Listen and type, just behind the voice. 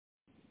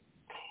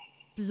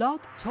Blog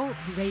Talk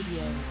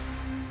Radio.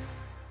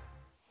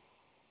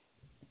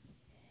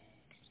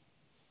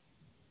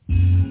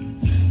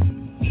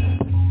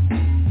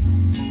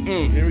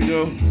 Here we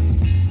go.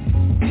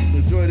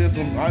 Enjoy this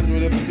one. I enjoy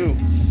this one too.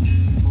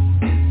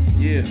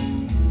 Yeah.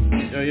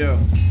 Yo.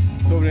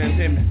 Over there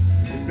entertainment.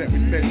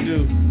 Respect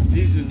due.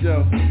 Jesus,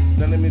 yo.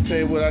 Now let me tell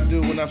you what I do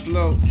when I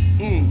slow.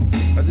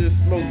 I just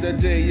smoked that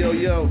day,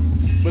 yo.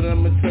 But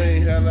I'ma tell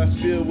you how I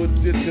feel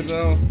with this, cause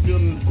I'm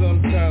feeling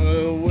some kind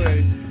of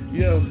way.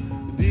 Yo,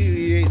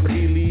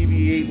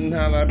 alleviating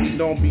how I be,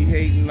 don't be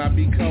hating. I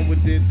be come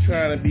with it,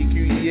 trying to be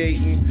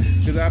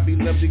creating. Cause I be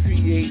love to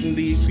creating,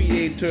 the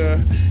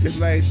creator. It's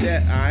like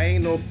that, I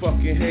ain't no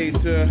fucking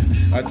hater.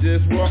 I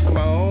just walk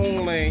my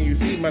own lane, you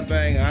see my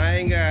thing. I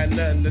ain't got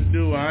nothing to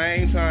do, I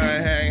ain't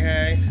trying to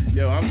hang.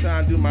 Yo, I'm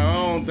trying to do my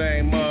own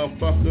thing,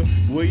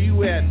 motherfucker. Where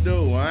you at,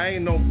 though? I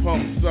ain't no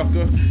punk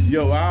sucker.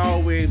 Yo, I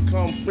always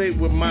come straight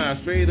with mine,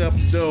 straight up,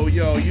 though.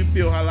 Yo, you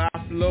feel how I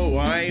flow?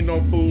 I ain't no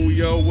fool,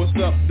 yo. What's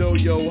up, though,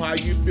 yo? How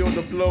you feel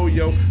the flow,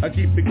 yo? I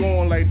keep it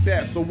going like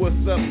that, so what's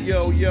up,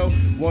 yo?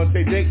 Wanna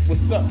say, Jake,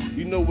 what's up?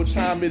 You know what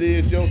time it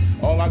is, yo.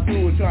 All I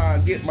do is try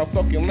and get my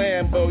fucking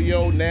Lambo,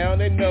 yo. Now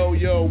they know,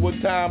 yo, what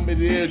time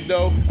it is,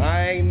 though.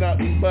 I ain't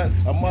nothing but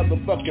a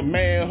motherfucking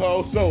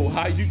man-ho. So,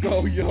 how you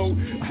go, yo?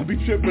 I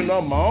be tripping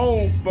on my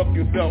own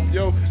fucking self,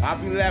 yo. I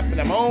be laughing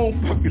at my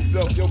own fucking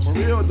self, yo. For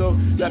real, though,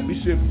 that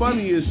be shit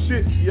funny as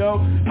shit, yo.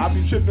 I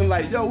be tripping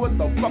like, yo, what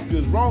the fuck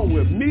is wrong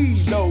with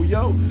me, though,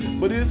 yo?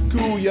 But it's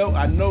cool, yo.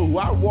 I know who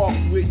I walk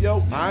with,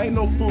 yo. I ain't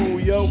no fool,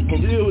 yo. For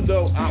real,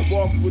 though, I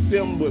walk with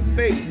them with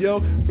faith,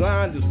 yo.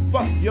 Blind as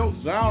fuck, yo.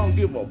 So I don't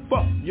give a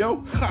fuck,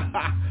 yo.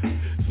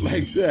 It's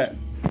like that.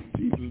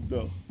 Jesus,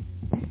 though.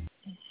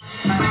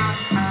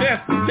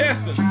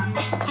 Testing.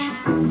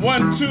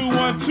 1, 2,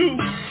 1, 2.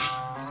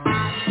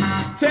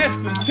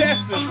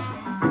 Testing.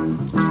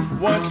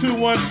 1, 2,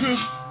 1, 2.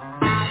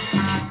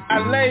 I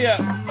lay up,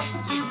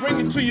 bring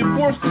it to you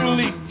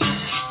forcefully.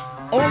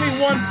 Only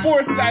one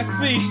force I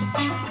see.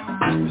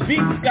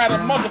 Beats got a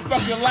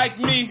motherfucker like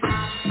me.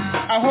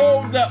 I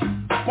hold up,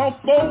 won't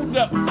fold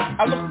up.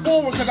 I look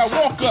forward cause I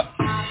walk up.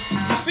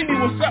 You see me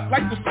what's up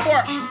like the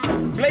spark.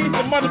 Blaze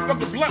the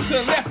motherfucker blunt to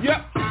the left,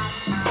 yup.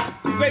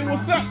 Say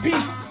what's up,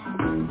 peace.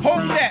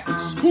 Hold that,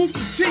 who's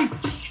the chief?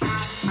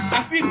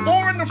 I see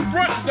 4 in the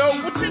front though.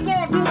 What you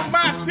gonna do with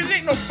my shit?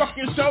 Ain't no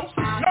fucking show.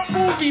 No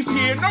movies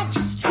here, no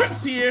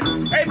trips here.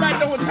 Everybody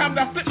know what time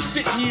I flip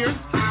shit here.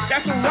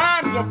 That's what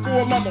rhymes are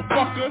for,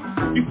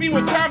 motherfucker. You see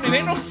what time it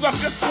ain't no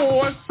sucker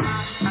scores.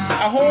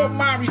 I hold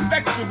mine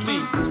respectively.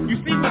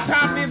 You see what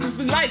time it is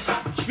in life,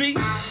 see?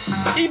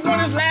 Even when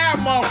it's loud,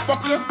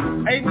 motherfucker.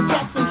 I even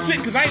talk some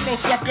shit cause I ain't no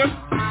sucker.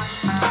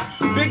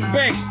 Big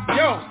Bank,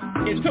 yo,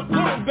 it took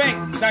Little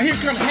Bank. Now here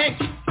come Hank.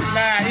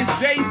 Nah, it's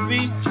Jay-Z,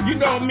 you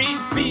know me,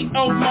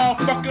 C.O.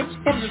 motherfuckers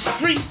from the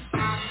streets.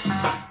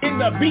 In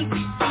the beat,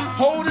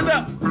 hold it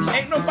up,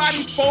 ain't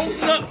nobody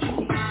folding up.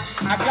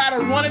 I gotta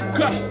run it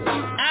cut.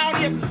 I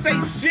don't have to say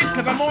shit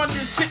cause I'm on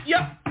this shit,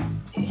 yup.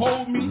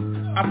 Hold me,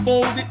 I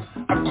fold it,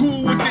 I'm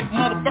cool with it,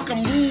 motherfucker,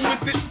 I'm rude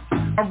with it.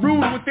 I'm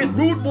rude with it,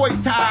 rude boy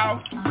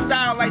style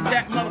like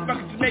that,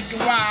 motherfucker, Jamaican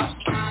wild.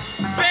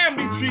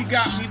 Family tree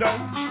got me though.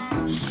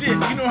 Shit,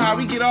 you know how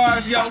we get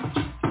ours, yo.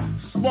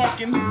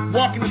 Walking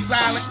in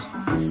silence.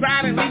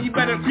 Silently, you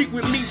better creep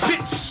with me,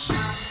 bitch.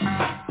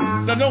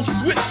 So don't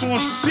switch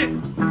on shit.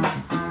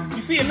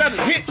 You see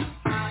another hit.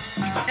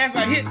 As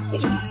I hit,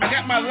 I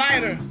got my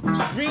lighter,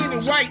 green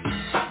and white.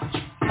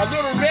 A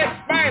little red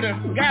spider,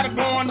 gotta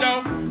go on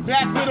though.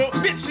 Black little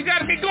bitch, you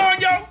gotta get going,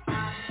 yo.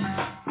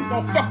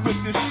 Don't fuck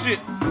with this shit.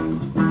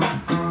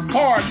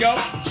 Hard, yo.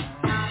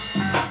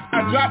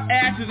 I drop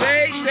ashes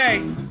every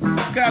day,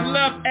 cause I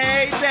love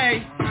every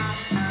day.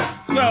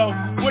 So,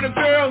 where the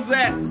girls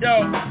at,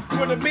 yo?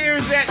 Where the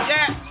beers at,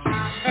 yeah?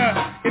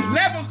 It's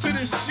levels to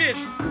this shit.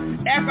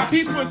 As my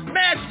people in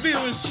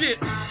Smashville and shit.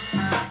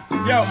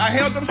 Yo, I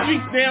held them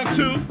streets down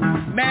too.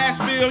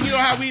 Mashville, you know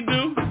how we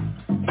do.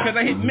 Cause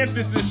I hit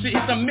Memphis and shit,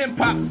 hit some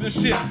Mempops and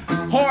shit.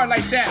 Hard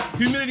like that,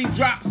 humidity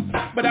drops.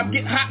 But I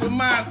get hot with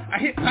mine, I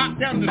hit hop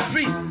down the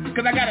street.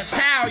 Cause I got a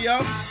towel,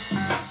 yo.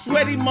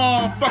 Sweaty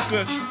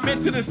motherfucker.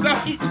 Been to the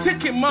south, eat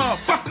chicken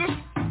motherfucker.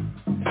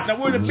 Now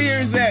where the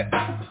beers at?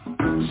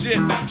 Shit,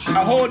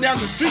 I hold down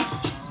the street.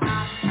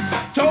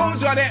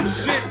 Told y'all that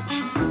shit.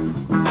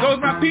 Those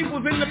my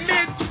peoples in the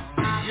mid.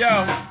 Yo,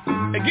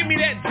 and give me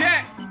that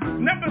jack.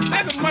 Number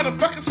 7,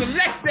 motherfucker,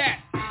 select that.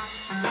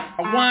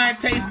 A wine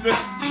taster,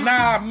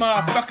 nah,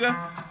 motherfucker.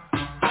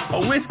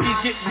 A whiskey,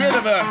 get rid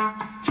of her.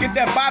 Get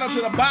that bottle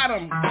to the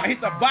bottom. I hit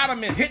the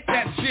bottom and hit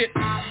that shit.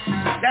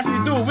 That's what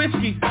you do with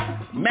whiskey.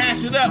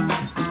 Mash it up.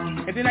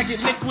 And then I get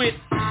liquid.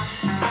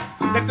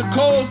 Let the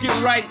coals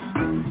get right.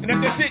 And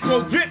let that shit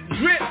go drip,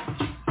 drip.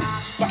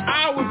 For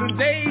hours and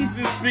days,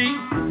 you see.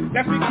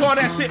 That's what we call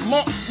that shit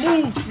monk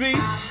smooth, see.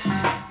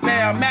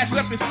 Now, mash it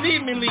up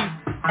exceedingly.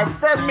 I'm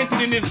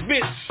fermented in this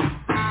bitch.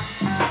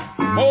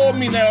 Hold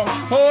me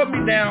now, hold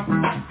me down.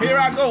 Here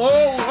I go,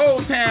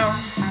 hold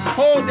town.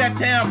 Hold that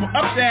town from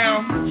up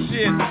down.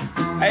 Shit,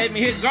 I even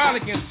hit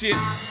garlic and shit.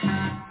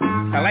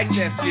 I like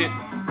that shit.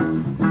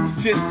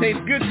 Shit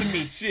tastes good to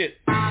me, shit.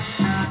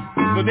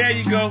 So there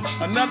you go,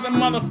 another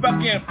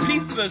motherfucking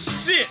piece of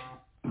shit.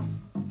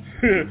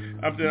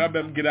 I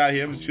better get out of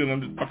here. I'm just chilling.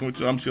 I'm just fucking with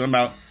you. I'm chilling. I'm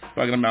out.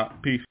 Fucking I'm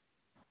out. Peace.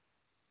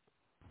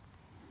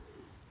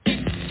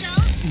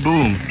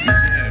 Boom.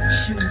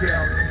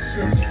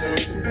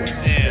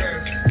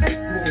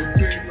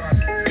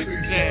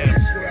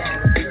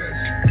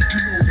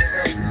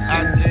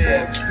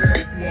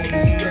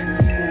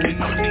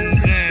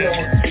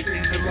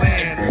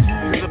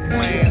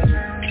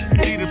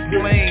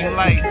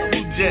 Light,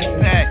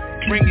 jetpack,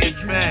 bring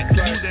it back, do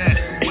that,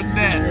 with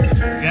that,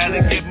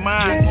 gotta get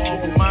mine,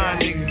 all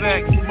mine,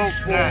 exact, smoke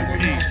that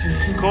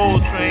beat,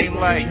 cold train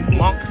light,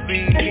 monk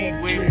seen me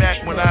way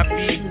back when I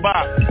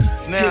beatbox,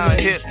 now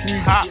hip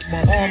hop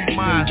on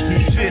my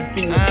shit,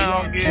 I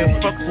don't give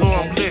a fuck, so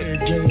I'm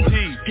lit,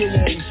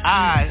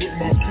 I,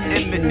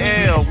 in the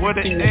L, what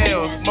the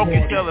L, smoke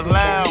it, tell it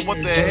loud, what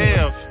the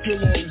hell,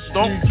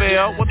 don't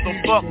fail, what the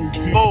fuck,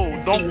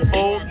 fold, don't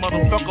fold,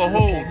 motherfucker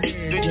hold,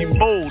 then you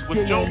bold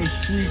with your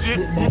shit, hit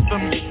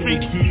them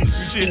streets,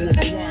 shit,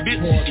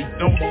 bitch,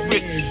 don't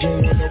switch,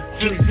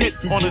 just hit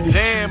on a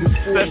jam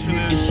session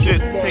and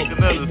shit, take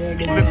another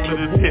flip to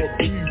this hit,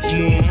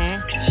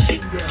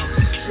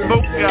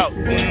 smoke out,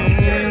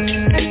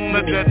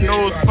 let that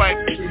nose pipe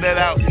let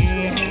out,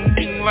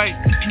 like,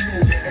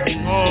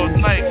 all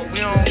night, we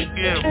don't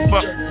give a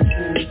fuck,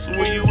 so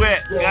where you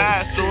at,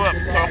 guys, show up,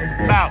 talk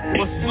about,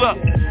 what's up,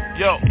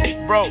 yo,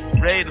 bro,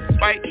 ready to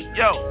fight,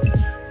 yo,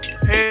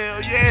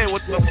 hell yeah,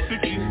 with the 56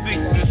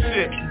 and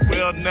shit,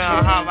 well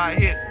now how I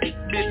hit,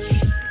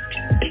 bitch,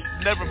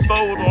 never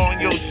fold on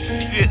your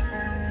shit,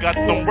 got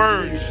some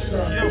words, yo,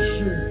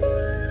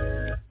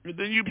 and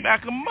then you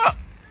back them up,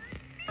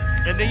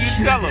 and then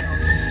you tell them,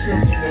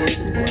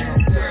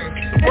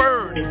 the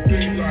word,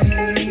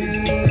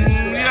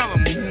 yell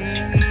them,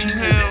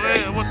 hell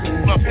yeah, what the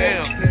fuck,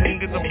 hell,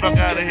 get the fuck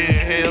out of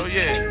here, hell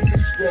yeah,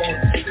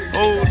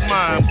 old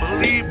mind,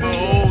 believer,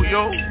 oh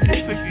yo,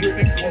 66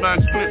 is my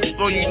clip,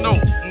 so you know,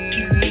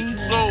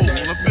 soul,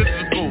 the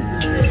physical,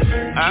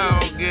 I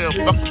don't give a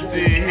fuck to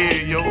sit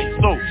here, yo,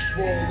 so,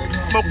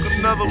 smoke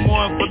another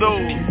one for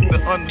those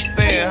that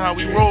understand how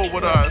we roll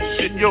with our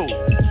shit, yo,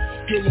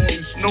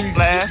 no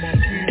blast,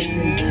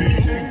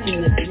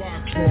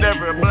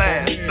 never a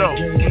blast, though,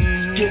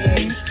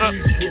 up,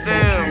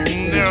 down,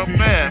 narrow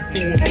path,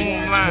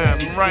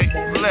 line, right,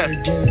 left,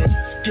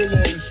 2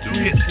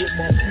 hits,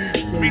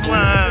 3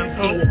 lines,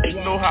 ho,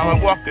 know how I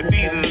walk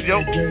Adidas, yo,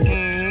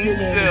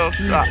 cell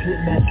shot,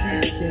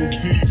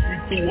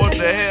 what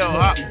the hell,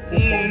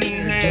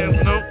 hands,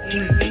 no,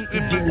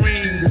 in the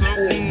green, so,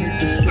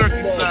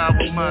 turkey side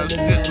with my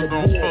shit on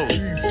fold,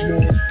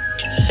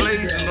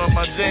 blazing on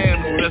my jam,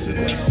 blessing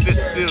this shit,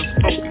 still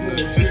smoking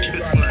this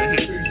shit when I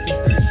hit,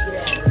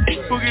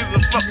 who gives a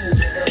fuck,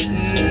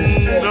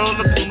 don't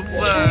look on the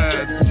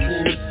side,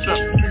 shit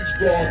suck,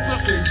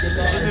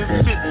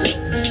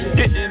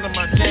 hitting on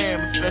my jam,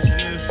 blessing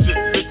this shit,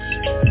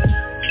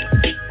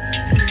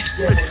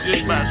 bitch,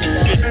 bitch, my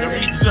shit, to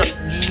reach up,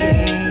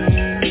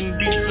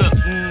 beats up,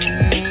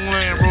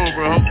 Land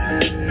Rover, ho,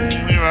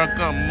 here I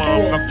come,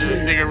 motherfucker,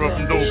 nigga rope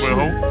and Dover,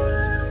 ho.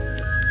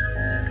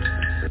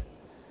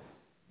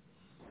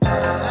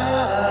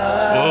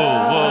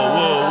 Whoa,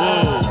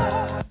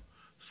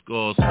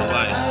 Scores for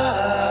life.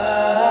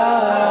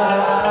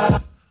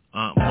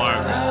 Aunt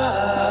Margaret.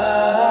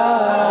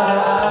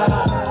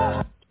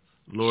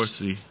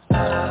 Lorcy. For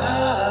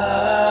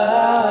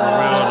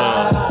real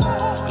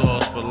though.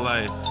 Scores for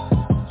life.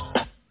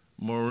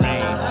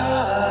 Maureen.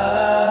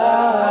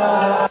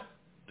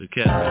 The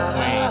Captain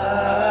Queen.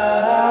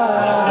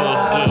 What you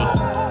supposed to do?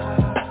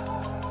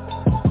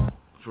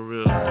 For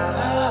real.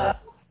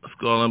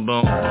 Skull and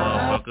Bones,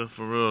 motherfucker.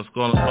 For real.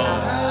 Skull and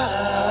Bones.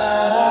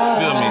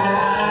 Feel me?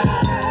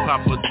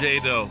 Papa J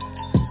though.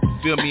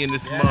 Feel me in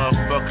this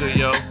motherfucker,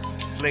 yo.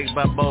 Flake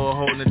by Boa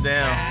holding it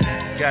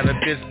down. Got a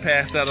bitch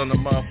passed out on the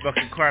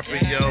motherfucking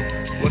carpet, yo.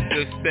 What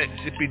to expect?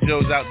 Shippy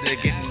Joe's out there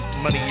getting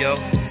money, yo.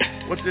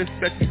 What to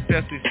expect?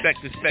 Expect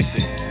it.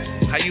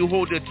 How you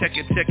hold it? Check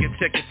it.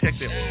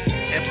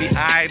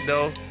 FBI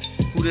though.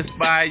 Who the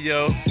spy,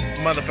 yo?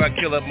 Motherfucker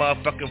killer,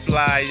 motherfucking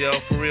fly, yo.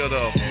 For real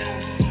though.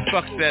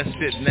 Fuck that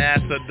shit,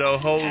 NASA though,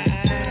 ho.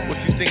 What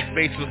you think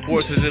space was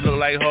for? Does it look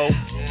like, ho?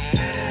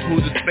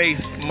 Who's the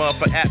space,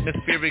 motherfucker,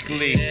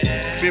 atmospherically,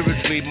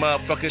 spiritually,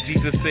 motherfucker,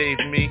 Jesus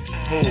saved me.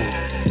 Who?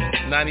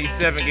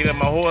 97, gave up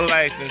my whole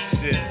life and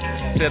shit.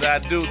 Said I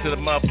do to the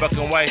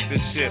motherfucking wife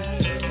and shit.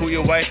 Who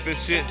your wife and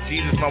shit?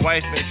 Jesus, my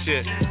wife and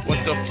shit.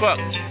 What the fuck?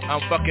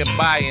 I'm fucking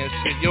buying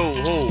shit. Yo,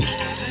 who?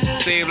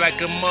 Save like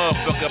a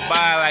motherfucker,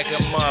 buy like a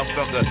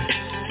motherfucker.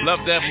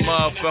 Love that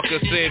motherfucker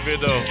savior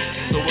though.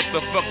 So what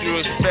the fuck you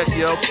expect,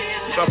 yo?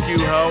 Fuck you,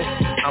 ho.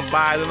 I'm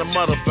buying a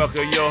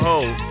motherfucker, yo,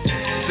 ho.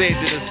 Saved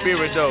in the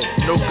spirit though,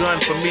 no gun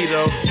for me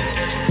though.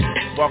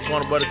 Walk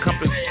on with a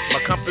compass, my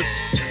compass.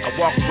 I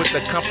walk with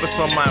the compass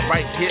on my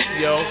right hip,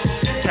 yo.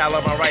 Towel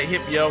on my right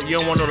hip, yo. You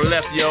don't want no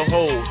left, yo.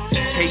 Hold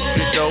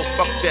hatred though,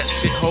 fuck that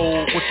shit,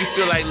 hold. What you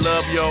feel like,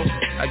 love, yo?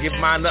 I get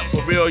mine up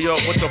for real, yo.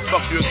 What the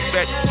fuck you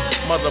expect?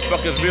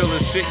 Motherfuckers real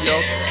as shit, yo.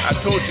 I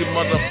told you,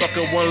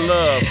 motherfucker, one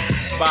love.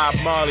 Bob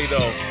Marley,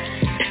 though.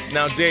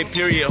 Now, J.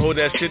 Period, hold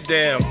that shit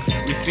down.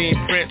 We seen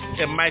Prince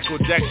and Michael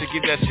Jackson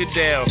get that shit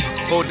down.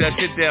 Hold that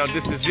shit down.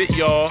 This is it,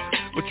 y'all.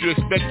 What you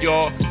expect,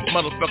 y'all?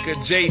 Motherfucker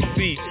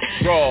JC,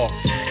 Raw.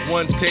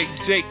 One take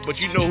Jake, but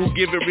you know who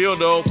give it real,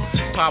 though.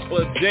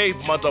 Papa J,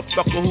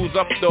 motherfucker, who's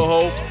up, though,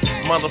 ho?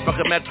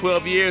 Motherfucker, I'm at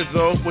 12 years,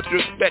 though. What you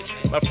expect?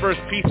 My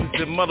first pieces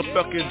and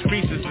motherfucking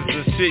creases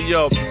and shit,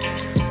 yo.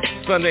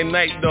 Sunday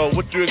night, though.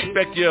 What you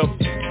expect, yo?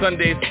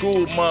 Sunday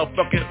school,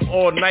 motherfucking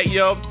all night,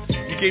 yo.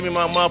 You gave me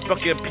my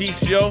motherfucking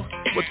piece, yo.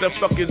 What the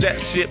fuck is that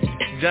shit?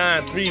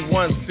 John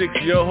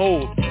 3:16, yo,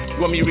 hold. You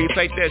want me to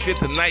recite that shit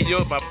tonight,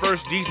 yo? My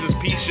first Jesus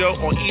piece, yo,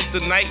 on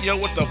Easter night, yo.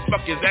 What the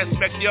fuck is that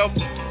spec, yo?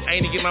 I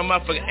ain't to get my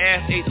motherfucking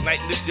ass ate tonight,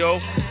 this, yo.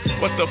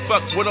 What the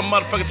fuck? What a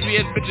motherfucking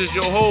 3-head bitches,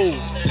 yo, hold.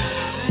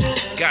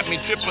 Got me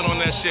tripping on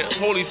that shit.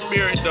 Holy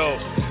Spirit, though.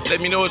 Let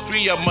me know it's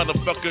 3 of y'all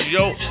motherfuckers,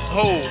 yo.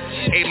 Hold.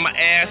 Ate my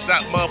ass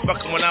out,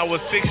 motherfucker, when I was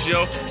 6,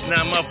 yo.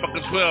 Now I'm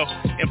motherfucking 12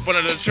 in front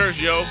of the church,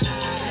 yo.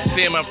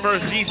 Saying my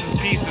first Jesus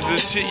pieces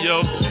and shit,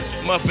 yo.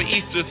 Motherfucker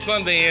Easter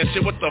Sunday and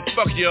shit. What the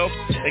fuck, yo?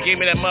 They gave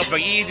me that motherfucker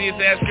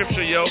easiest ass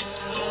scripture, yo.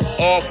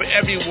 All for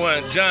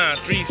everyone. John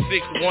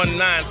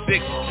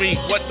 3:6-1963.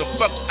 What the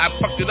fuck? I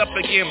fucked it up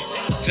again.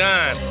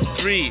 John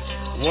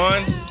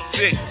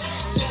 3:16.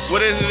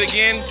 What is it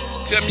again?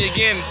 Tell me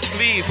again.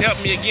 Please help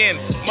me again.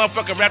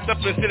 Motherfucker wrapped up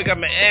in shit. I got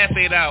my ass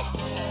ate out.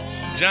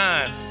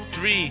 John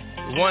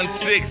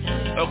 3:16.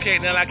 Okay,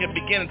 now I can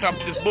begin to talk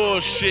this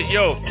bullshit,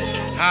 yo.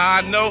 How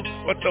I know?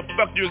 What the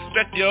fuck you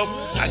expect, yo?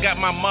 I got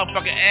my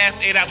motherfucking ass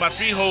ate out by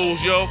 3 holes,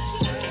 yo.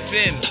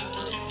 Sin.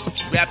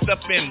 Wrapped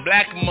up in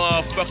black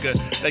motherfucker.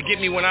 They get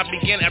me when I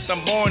begin after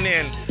I'm born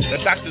in. The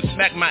doctor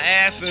smacked my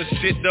ass and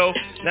shit, though.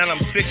 Now I'm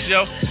 6,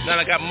 yo. Now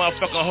I got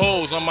motherfucking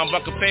holes on my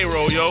fucking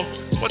payroll, yo.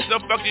 What the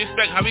fuck you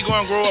expect? How we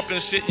gonna grow up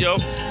and shit, yo?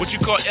 What you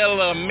call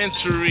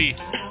elementary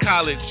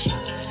college?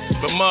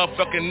 But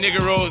motherfucking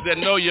niggeros that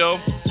know, yo,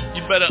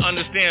 you better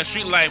understand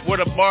street life. Where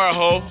the bar,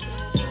 ho?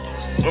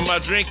 Where my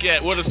drink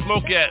at? Where the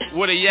smoke at?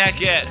 Where the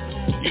yak at?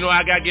 You know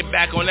I gotta get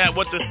back on that.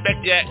 What the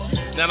spec at?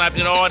 Now I've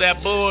done all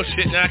that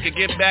bullshit. Now I can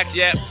get back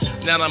yet.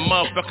 Now I'm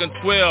motherfucking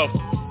 12.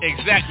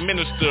 Exact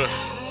minister.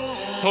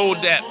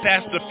 Hold that.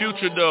 Pastor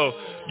Future, though.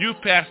 You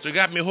pastor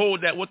got me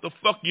hold that. What the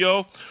fuck,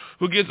 yo?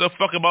 Who gives a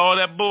fuck about all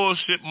that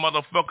bullshit,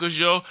 motherfuckers,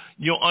 yo?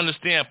 You don't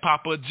understand.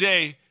 Papa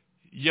J,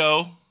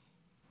 yo.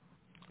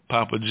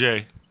 Papa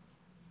J.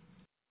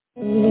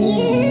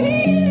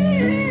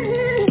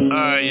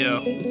 Alright,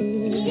 yo.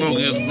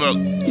 Smoky as fuck.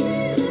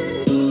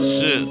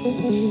 Shit.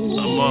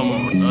 I'm on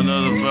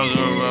another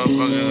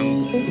fucking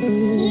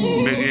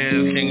big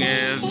ass, king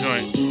ass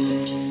joint.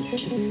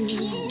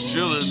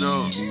 Chill it,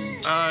 though.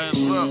 Alright,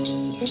 fuck.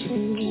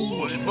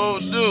 What you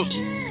supposed to do?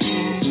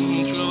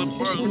 Trailer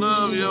Park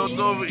Love, yo.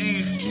 Dover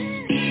East.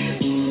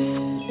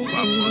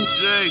 Papa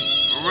J.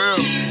 For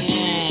real.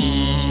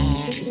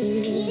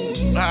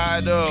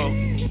 Alright, though.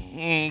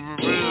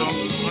 For real.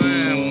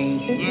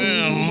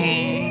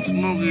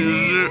 Smoky as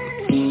shit.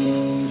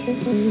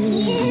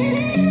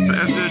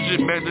 Pass that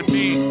shit back to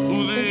me.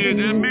 Who's in here?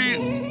 That me?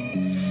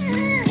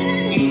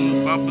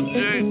 Papa J.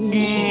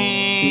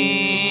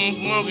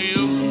 Smoky,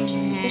 yo.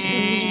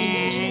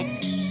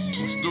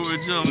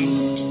 Storytelling.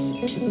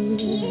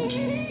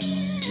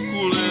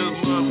 Cool ass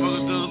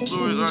motherfucker tell the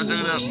stories. Alright, check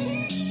it out.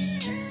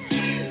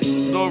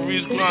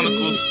 Stories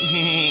Chronicles.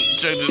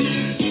 Check this.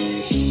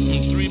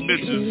 3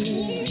 bitches.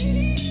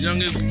 Young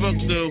as fuck,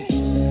 though.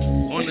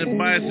 On their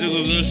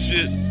bicycles and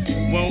shit.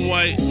 1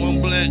 white,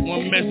 1 black,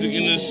 1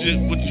 Mexican and shit.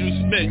 What you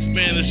expect?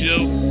 Spanish,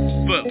 yo.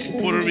 Fuck.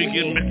 Puerto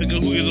Rican,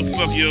 Mexican, who gives a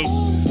fuck, yo?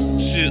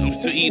 Shit, I'm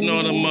still eating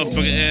all them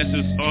motherfucking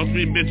asses. All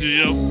 3 bitches,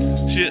 yo.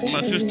 Shit,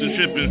 my sister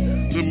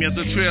tripping. Threw me at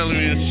the trailer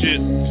and shit.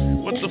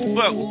 What the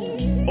fuck?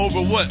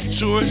 Over what?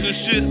 Chores and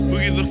shit? Who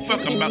gives a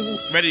fuck? I'm about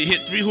ready to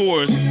hit 3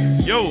 whores.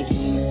 Yo.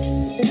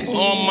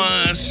 All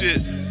mine,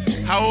 shit.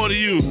 How old are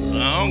you?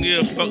 I don't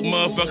give a fuck,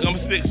 motherfucker. I'm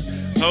 6.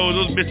 Oh,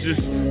 those bitches.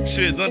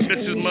 Shit, those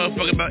bitches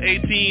motherfucking about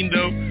 18,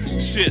 though.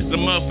 Shit, the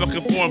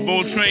motherfucker pouring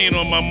Bow Train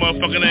on my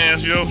motherfucking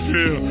ass, yo.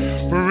 Shit,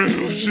 for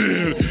real,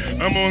 shit.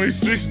 I'm only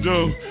 6,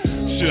 though.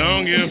 Shit, I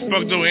don't give a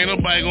fuck, though. Ain't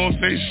nobody gonna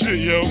say shit,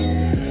 yo.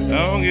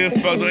 I don't give a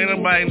fuck, though. Ain't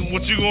nobody.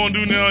 What you gonna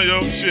do now,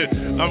 yo? Shit,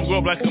 I'm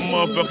going like a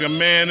motherfucking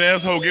man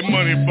asshole. Get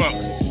money, fuck.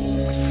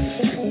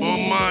 On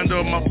mine,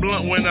 though. My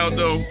blunt went out,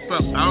 though.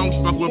 Fuck, I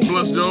don't fuck with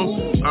blunts,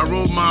 yo. I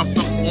rolled my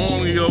fuck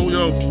only, yo.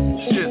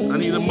 Shit, I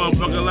need a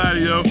motherfucking lighter,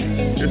 yo.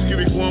 Just give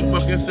me 1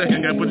 fucking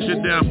second. Gotta put the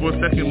shit down for a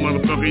second,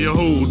 motherfucker. Yo,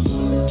 hold.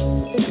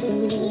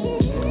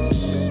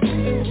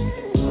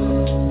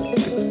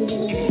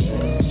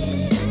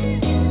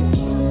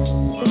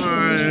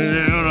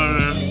 Alright, hold on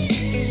there.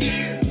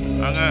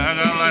 I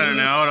got a lighter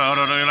now. Hold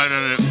on. You like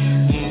that?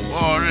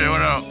 Oh, yeah,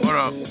 what up? Hold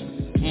up.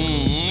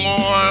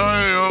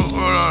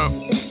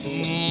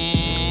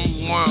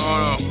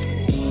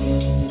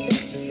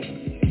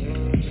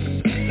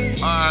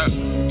 Alright.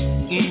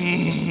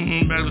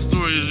 Back to the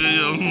story,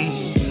 yo.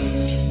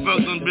 Fuck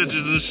them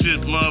bitches and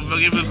shit,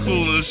 motherfucker, if it's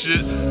cool and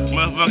shit.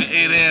 Motherfucker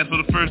ate ass for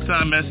the first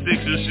time at 6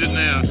 and shit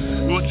now.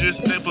 What you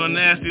expect for a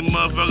nasty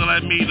motherfucker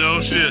like me,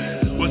 though,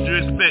 shit? What you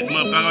expect,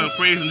 motherfucker? I'm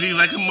praising G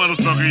like a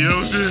motherfucker,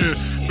 yo, shit.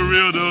 For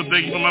real, though,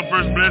 thank you for my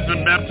first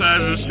blessing,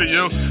 baptized and shit,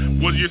 yo.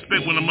 What do you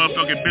expect when a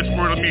motherfucking bitch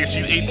squirt on me and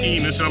she's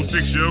 18 and I'm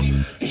 6, yo?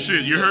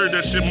 Shit, you heard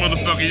that shit,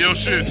 motherfucker, yo,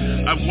 shit.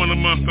 I'm one of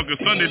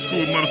motherfucking Sunday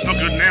school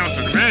motherfucker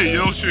announcer, hey,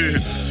 yo,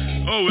 shit.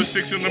 Oh, it's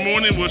 6 in the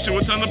morning, well, shit,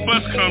 what time the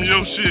bus come,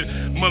 yo,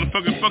 shit?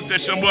 Motherfucker, fuck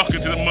that shit, I'm walking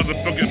to the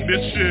motherfucking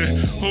bitch,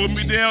 shit. Hold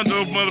me down,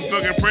 though,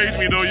 motherfucking praise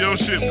me, though, yo,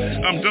 shit.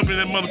 I'm jumping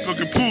in that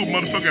motherfucking pool,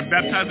 motherfucking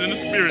baptized in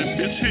the spirit,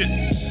 bitch, shit.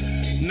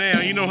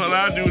 Now, you know how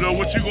I do, though,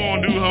 what you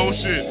gonna do, ho,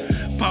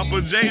 shit? Papa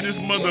J, this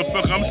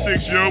motherfucker, I'm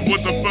 6, yo,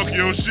 what the fuck,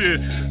 yo,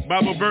 shit?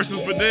 Bible verses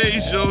for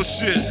days, yo,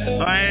 shit.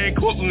 I ain't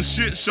quoting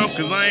shit, so,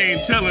 cause I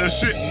ain't telling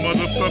shit,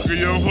 motherfucker,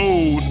 yo,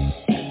 hold.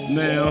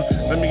 Now,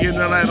 let me get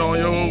that light on,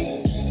 yo.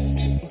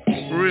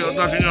 For real,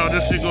 talking y'all,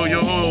 this shit go,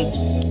 yo,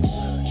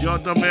 y'all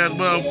dumbass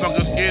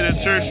motherfuckers scared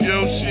of church,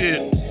 yo, shit.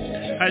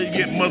 How you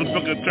get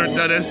motherfucker turned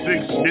out at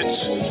 6, bitch?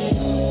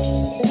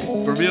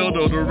 For real,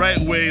 though, the right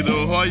way,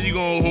 though, how you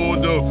gonna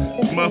hold, though?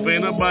 Motherfucker,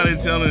 ain't nobody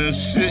telling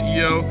shit,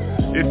 yo.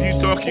 If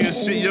you talking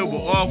shit, yo,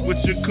 but off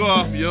with your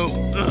cough, yo.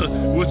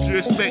 What you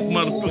expect,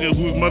 motherfucker,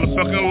 who's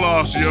motherfucking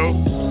lost, yo?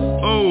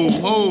 Oh,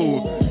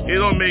 it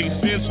don't make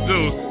sense,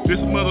 though. This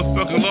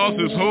motherfucker lost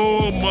his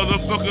whole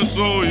motherfucking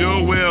soul,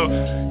 yo. Well,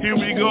 here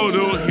we go,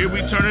 though. Here we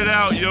turn it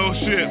out, yo.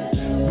 Shit.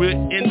 We'll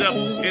end up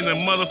in the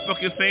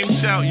motherfucking same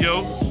shout,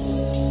 yo.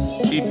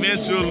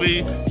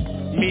 Eventually,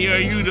 me or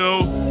you,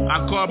 though.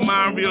 I call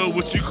mine real,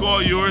 what you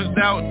call yours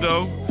doubt,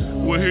 though.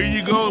 Well, here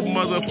you go,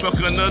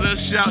 motherfucker. Another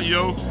shout,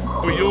 yo.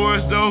 For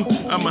yours, though,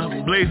 I'ma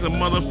blaze a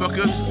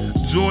motherfucker's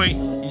joint,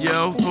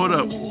 yo. Hold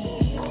up.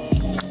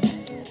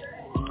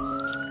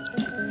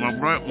 My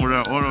bright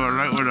without, hold on,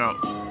 light without.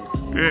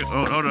 Yeah,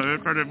 hold on,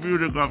 let's turn the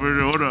music up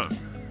here, hold up.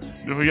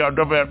 This y'all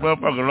dumbass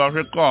motherfucker lost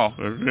his cough.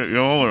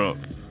 Yo, hold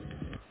up.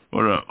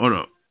 Hold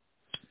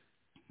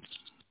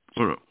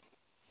up.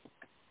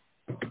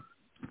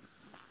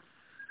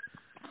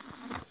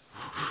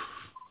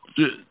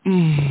 Shit.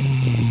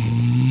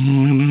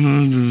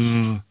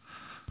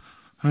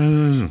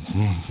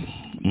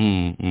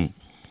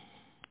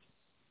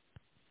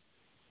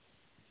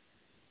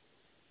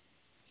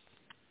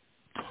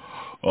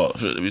 Oh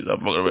shit, let me stop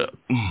fucking around.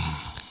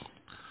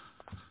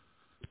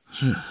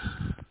 Shit.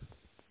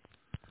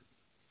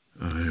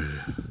 Oh,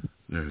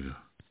 there we go.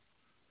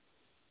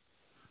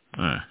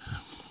 Alright.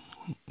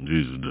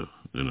 Jesus though,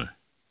 didn't I?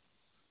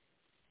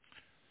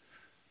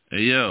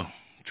 Hey yo,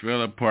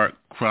 Trailer Park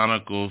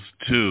Chronicles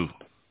 2.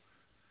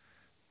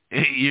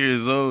 8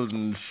 years old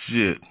and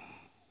shit.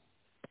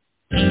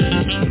 Hey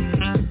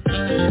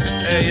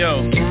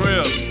yo, for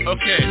real.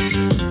 Okay,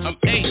 I'm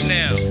 8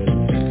 now.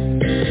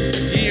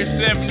 Year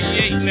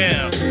 78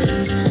 now.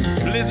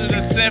 Blizzard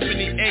of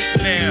 78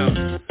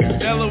 now.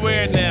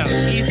 Delaware now.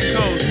 East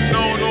Coast,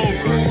 snowed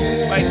over.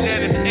 Like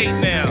that is 8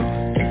 now.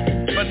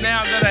 But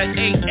now that I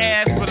ate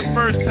ass for the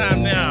first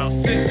time now,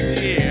 6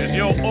 years,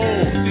 yo,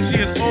 old. 6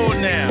 years old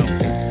now.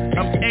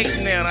 I'm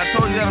 8 now. I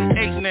told you that I'm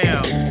 8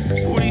 now.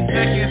 40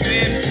 seconds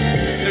in,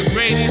 the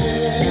greatest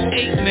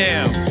 8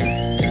 now.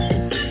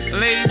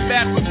 Laid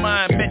back with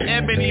mine,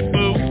 Ebony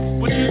Boo.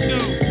 What you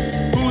do?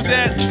 Who's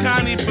that?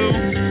 Connie Boo.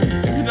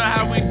 You know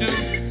how we do.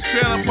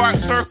 Trailer Park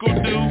Circle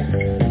do.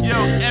 Yo,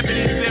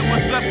 Ebony said,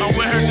 what's up? I'm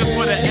with her just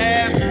for the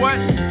ass. What?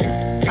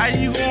 How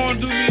you gonna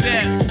do me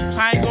that?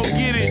 I ain't gonna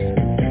get it.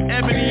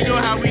 Ebony, you know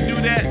how we do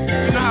that.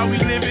 You know how we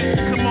live it.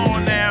 Come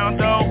on now,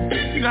 though.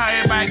 You know how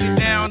everybody get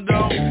down,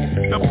 though.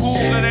 The pool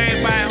and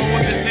everybody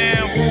holds it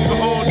down. The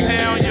whole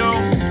town, yo.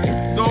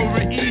 Go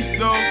over east,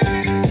 though.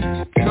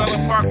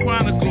 Trailer Park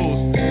Chronicles.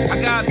 I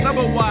got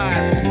another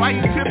wife. Why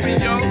you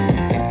tripping, yo?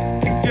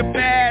 Your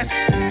bass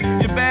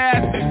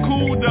is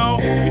cool, though.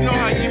 You know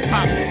how you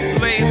pop.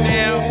 Lay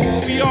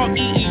down. We all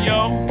eating,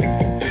 yo.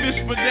 Fish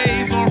for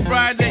days on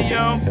Friday,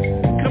 yo.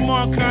 Come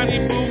on,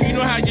 Connie Boo. You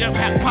know how you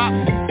pop.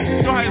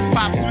 You know how you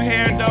pop through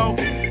hair, though.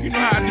 You know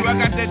how I do. I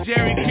got that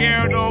Jerry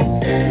Care, though.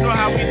 You know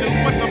how we do.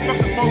 What the fuck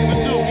is supposed to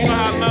do? You know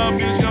how love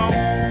is, yo.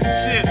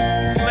 Shit.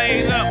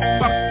 Laid up.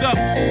 Fucked up.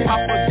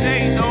 Papa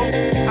J, though.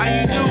 How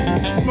you do?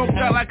 Smoked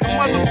out like a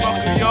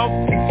motherfucker, yo.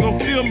 So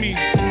feel me.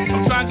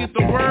 I'm trying to get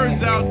the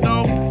words out,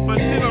 though. But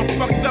shit, I'm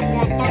fucked up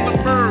on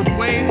Thunderbird.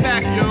 Way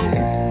back, yo.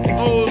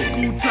 Old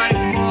school type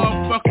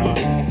motherfucker.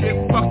 Get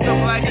fucked up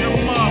like a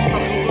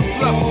motherfucker.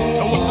 What's up?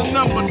 And what's the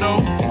number,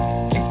 though?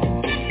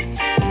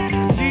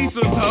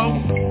 Jesus, ho.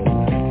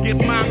 Get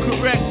mine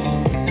correct.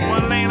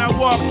 One lane I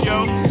walk,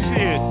 yo.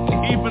 Shit.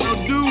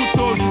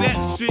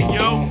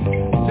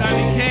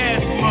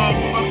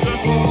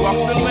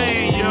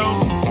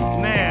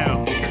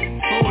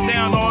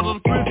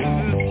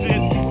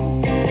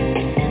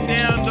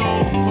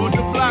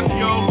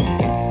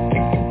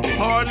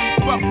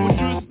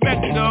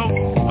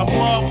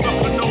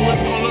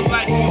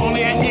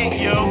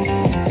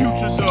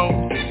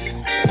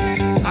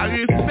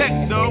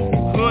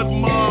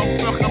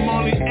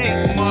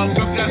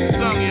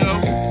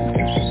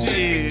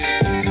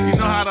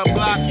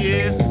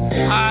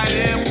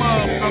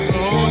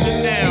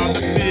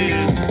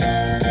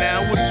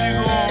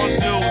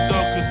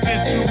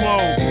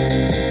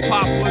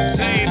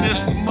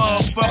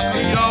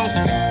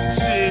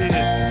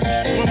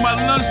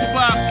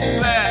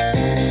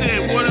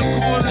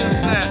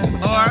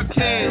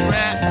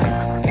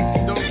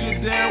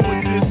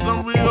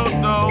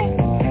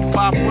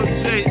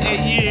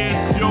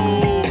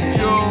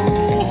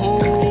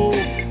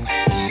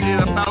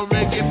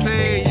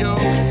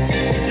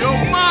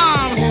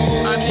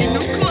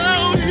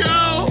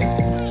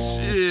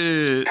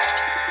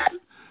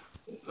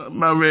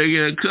 about ready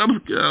to get a Cub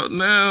Scout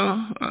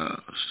now. Oh,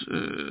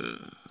 shit.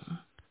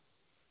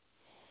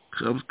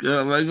 Cub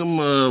Scout like a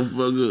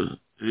motherfucker.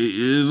 8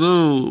 years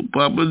old.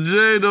 Papa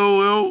J,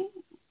 though, yo.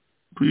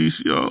 Peace,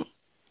 y'all.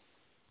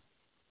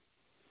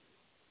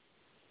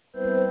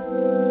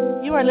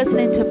 You are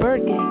listening to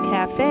ByrdGang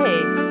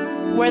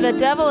Cafe, where the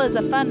devil is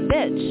a fun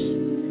bitch.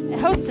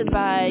 Hosted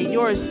by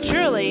yours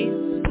truly,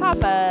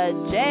 Poppa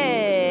J.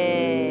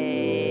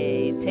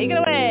 Take it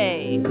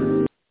away.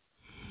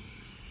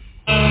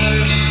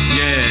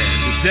 Yeah,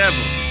 the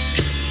devil.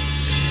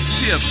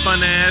 She a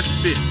fun ass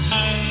bitch.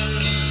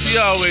 She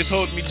always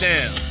holds me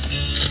down.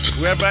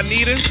 Wherever I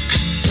need her,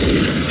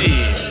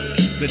 yeah,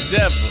 the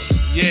devil.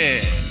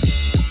 Yeah,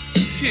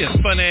 she a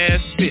fun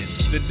ass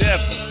bitch. The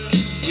devil.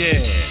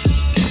 Yeah,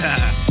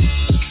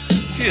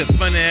 she a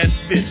fun ass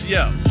bitch.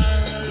 Yo.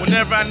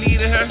 Whenever I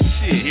needed her,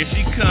 shit, here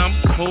she come,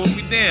 hold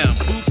me down,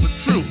 food for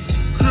truth,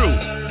 crew,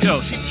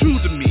 yo, she true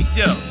to me,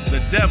 yo, the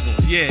devil,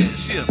 yeah,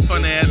 she a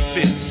fun ass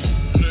bitch,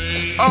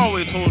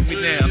 always hold me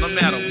down, no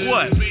matter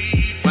what,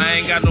 if I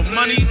ain't got no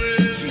money,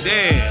 she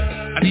there,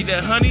 I need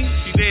that honey,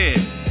 she there,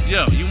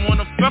 yo, you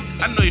wanna fuck,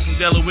 I know you from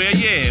Delaware,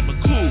 yeah,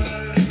 but cool,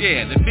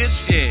 yeah, the bitch,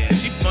 yeah,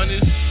 she fun as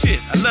shit,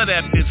 I love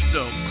that bitch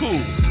though, cool,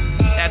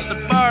 at the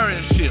bar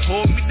and shit,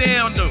 hold me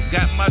down though,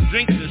 got my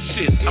drinks and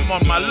shit, I'm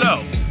on my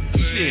low.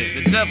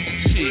 Shit, the devil,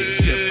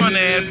 shit, fun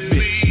ass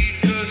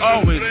bitch.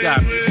 Always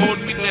got me, hold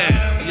me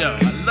down. Yo,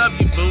 I love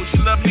you, boo, she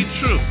love me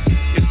true.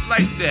 It's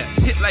like that,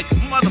 hit like a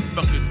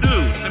motherfucker,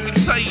 dude. Let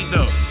me tell you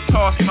though,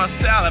 toss my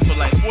salad for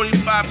like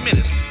 45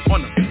 minutes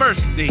on the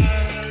first date.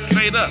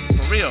 Straight up,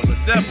 for real, the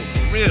devil,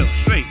 for real,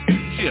 straight.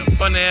 She a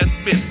fun ass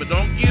bitch, but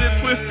don't get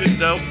it twisted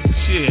though.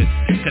 Shit,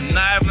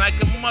 connive like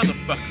a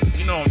motherfucker.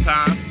 You know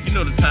time, you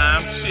know the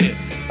time, shit.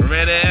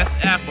 Red ass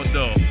apple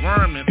though,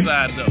 worm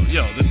inside though,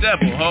 yo, the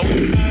devil, ho.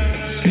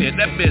 Shit,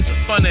 that bitch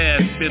a fun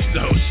ass bitch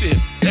though, shit.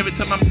 Every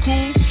time I'm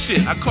cool,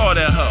 shit, I call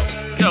that hoe.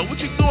 Yo, what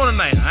you doing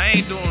tonight? I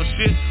ain't doing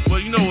shit. Well,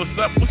 you know what's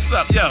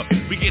up, yo.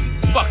 We getting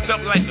fucked up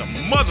like a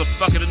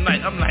motherfucker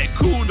tonight. I'm like,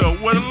 cool though,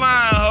 what a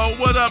line, ho,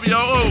 what up, yo,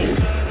 oh.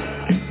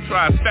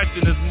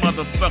 Trifecta this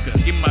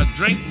motherfucker, get my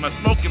drink, my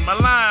smoke, and my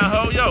line,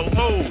 ho, yo,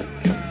 ho.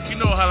 You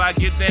know how I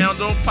get down,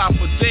 though,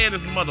 Papa J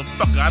this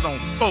motherfucker, I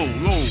don't fold,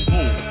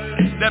 whoa.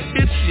 That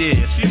bitch,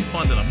 yeah, she's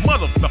fun to the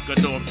motherfucker,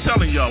 though, I'm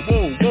telling y'all,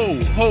 whoa.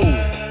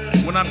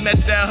 When I met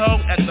that hoe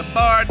at the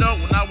bar, though,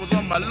 when I was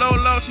on my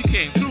low, she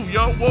came through,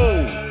 yo,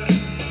 whoa.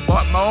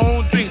 Bought my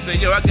own drink, said,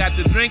 yo, I got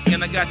the drink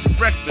and I got your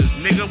breakfast,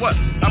 nigga, what?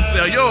 I'm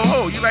saying, yo,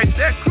 ho, you like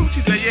that crew?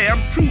 She said, yeah,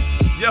 I'm true.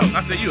 Yo,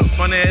 I said, you a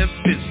fun ass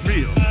bitch,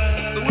 real.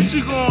 So what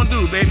you gonna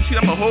do, baby?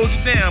 Shit, I'ma hold you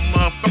down,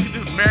 motherfucker,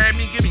 just marry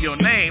me, give me your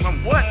name.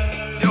 I'm what?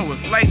 Yo,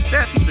 it's like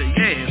that? She said,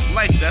 yeah, it's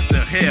like that. I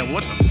said, hell,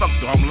 what the fuck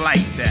do I'm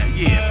like that?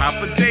 Yeah,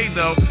 Papa J,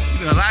 though,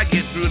 you know how I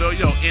get through, though,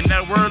 yo, in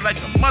that word like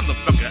a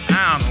motherfucker,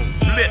 I don't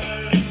flip.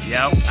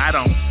 Yo, I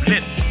don't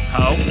flip,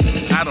 ho.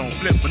 I don't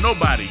flip for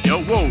nobody,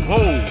 yo, whoa.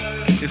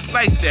 It's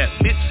like that,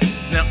 bitch.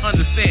 Now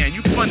understand,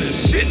 you fun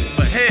as shit,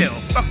 but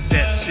hell, fuck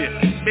that shit.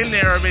 Been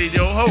there already,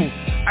 yo, ho.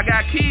 I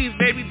got keys,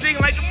 baby, ding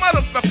like a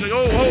motherfucker,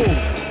 yo, ho.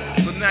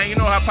 So now you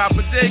know how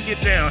Papa J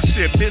get down,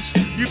 shit, bitch.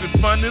 You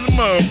been fun in the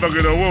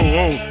motherfucker, though,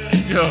 whoa.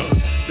 Yo,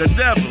 the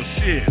devil,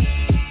 shit.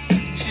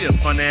 She a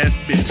fun ass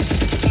bitch.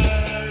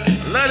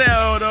 I love that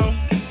hoe, though.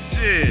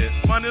 Shit,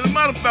 fun in the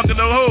motherfucker,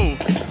 though, ho.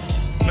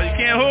 But you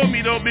can't hold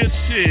me, though, bitch,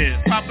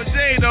 shit. Papa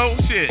J, though,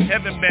 shit.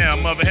 Heaven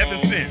bound, mother,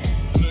 heaven sent.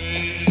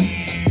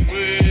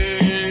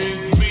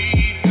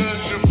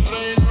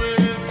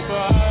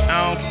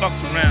 I don't fuck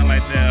around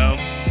like that, ho.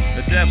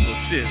 The devil,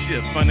 shit, she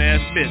a fun ass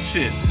bitch,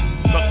 shit.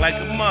 Fuck like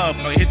a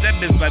motherfucker, hit that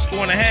bitch like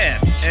 4.5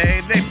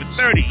 every day for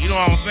 30, you know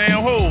what I'm saying?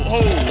 Ho.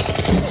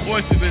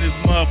 Voices in this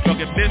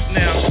motherfucking bitch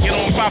now. Get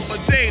on Papa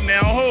J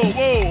now, ho.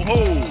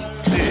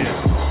 Shit,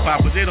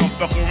 Papa J don't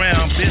fuck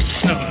around, bitch.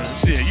 No,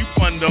 shit, you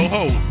fun though,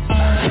 ho.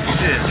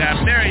 Shit,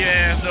 got marry your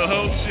ass though,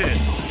 ho, shit.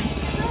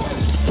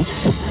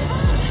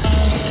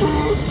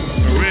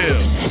 For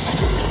real.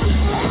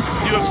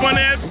 You a fun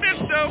ass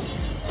bitch though.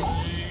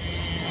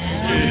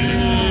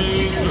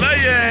 Yeah. Love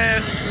your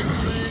ass.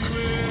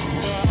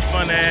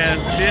 Fun ass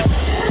bitch.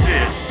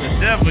 Shit. The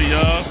devil,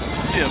 y'all.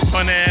 She a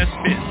fun ass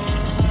bitch.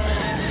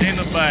 Ain't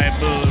nobody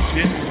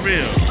bullshit. For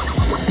real.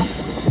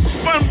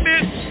 Fun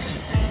bitch.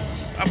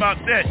 How about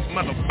that,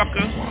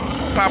 motherfucker?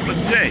 Papa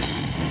J.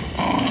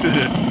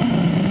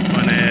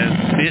 Fun ass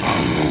bitch.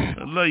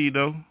 I love you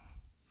though.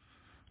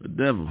 The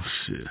devil,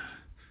 shit.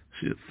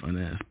 She a fun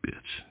ass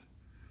bitch.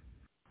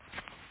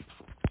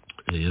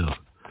 Hey yo.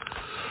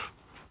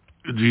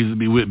 Jesus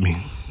be with me.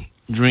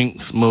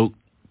 Drink, smoke,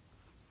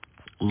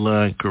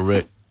 line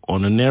correct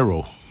on the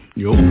narrow.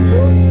 Yo. Is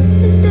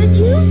that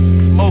you?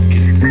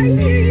 Smoking. I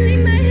hear you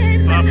in my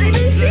head, but I don't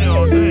Day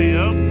all day,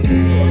 yo. Oh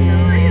no,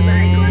 have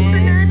I gone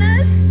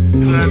bananas?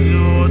 You gotta do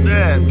all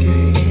that.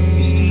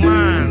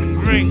 Line,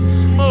 drink,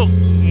 smoke. I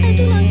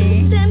do not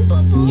understand,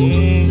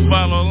 Papa.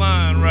 Follow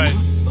line, right.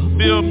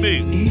 Feel me.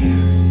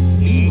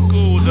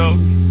 Cool, though.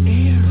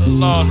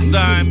 Lost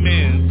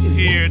diamonds.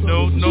 Here,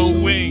 though, no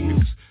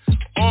wings.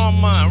 On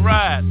my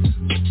ride.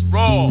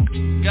 Raw.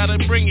 Gotta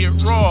bring it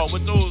raw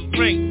with those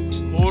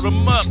drinks. Hold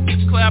 'em up,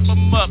 clap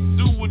 'em up,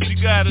 do what you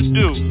gotta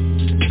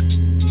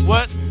do.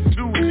 What?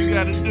 Do what you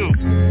gotta do.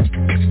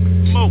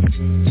 Smoke,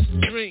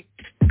 drink,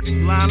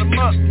 line 'em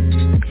up.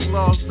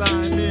 Lost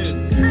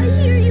diamonds. I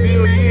hear you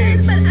in my head,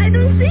 but I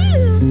don't see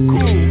you.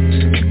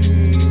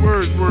 Cool.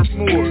 Words worth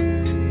more.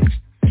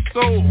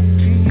 Soul,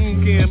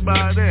 can't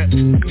buy that.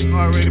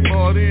 Already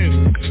bought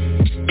in.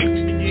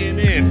 Begin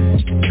in.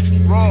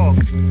 Raw.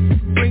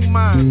 Bring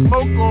mine.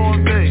 Smoke all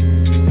day.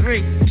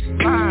 Drink.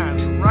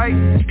 Line. Right.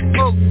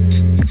 Smoke.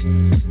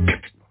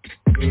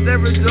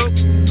 Never joke.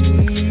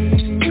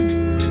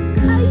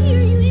 I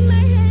hear you in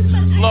my head, but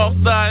I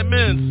Lost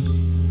diamonds.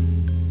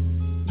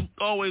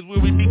 Always where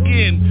we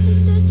begin.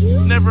 Is that you?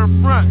 Never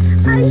front.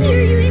 I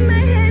hear you in my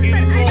head, Keep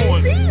but I don't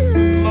going. see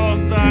you.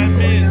 Lost Oh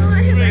diamonds. no, have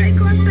I Drink.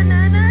 got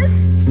bananas?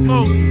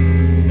 Smoke.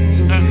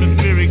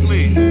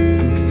 Atmospherically.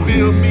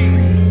 Feel me.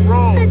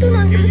 Raw. I don't Can you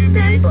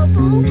understand, be?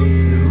 Poppa.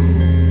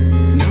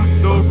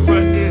 No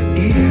front end.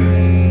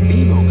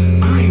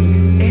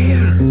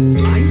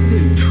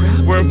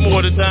 Worth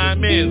more than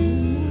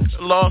diamonds.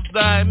 Lost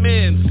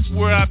diamonds.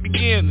 Where I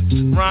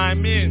begin.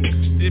 Rhyme in.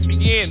 It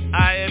begin.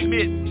 I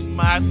admit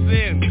my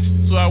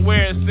sin. So I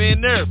wear a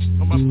thinner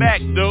on my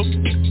back, though.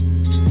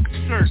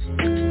 Shirt.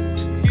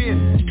 Skin.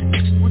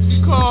 What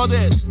you call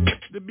that?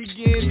 The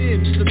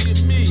beginning. Look at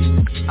me.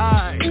 I.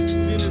 I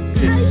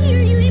Innocent.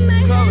 hear you in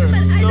my Color. head,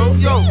 but I don't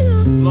see Yo. you.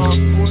 Lost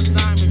 4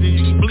 diamonds and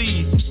you can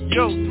bleed.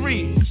 Yo,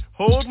 3.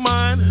 Hold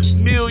mine.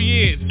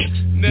 Millions.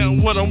 Now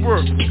what I'm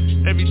worth.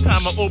 Every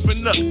time I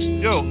open up.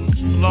 Yo.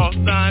 Lost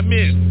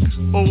diamonds.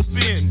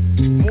 Open.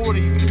 More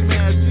than you can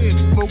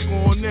imagine. Smoke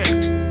on that.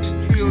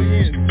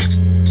 Trillions.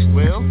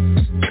 Well.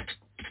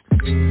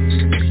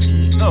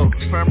 Oh,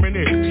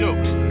 permanent. Yo. I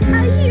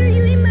hear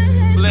you in my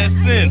head, but I don't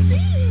Blessings. see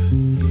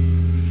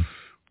you.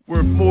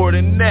 Worth more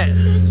than that.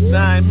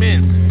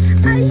 Diamonds.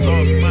 I hear you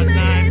Lost in my my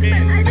head, but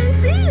diamonds. I don't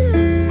see you.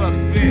 Fuck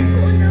this.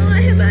 Oh no,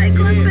 have I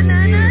got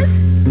bananas?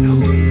 No.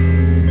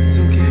 It's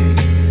okay.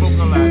 Smoke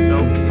a lot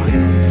though.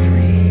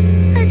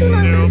 I don't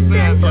Zero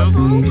understand, fab, yo.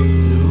 Poppa.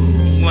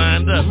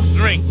 Lined up.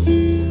 Drink.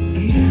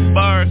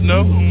 Bars, no.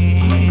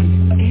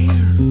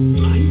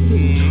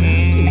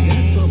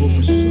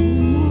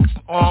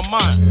 All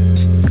mine.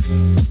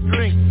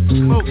 Drink.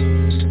 Smoke.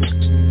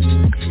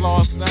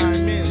 Lost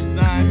diamonds.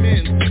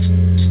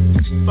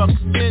 Fuck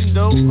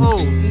Stendo.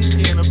 Oh,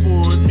 can't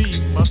afford me.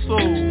 My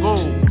soul.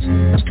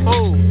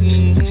 Oh,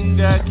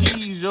 got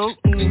keys, yo.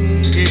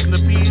 Getting the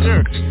Peter.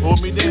 Hold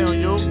me down,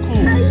 yo. I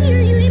Cool.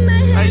 hear you in my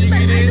How head, you but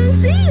get I in? don't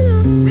see you.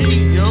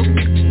 Read, yo.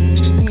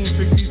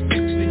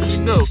 66, you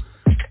know.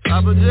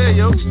 Papa J,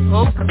 yo.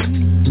 Oh,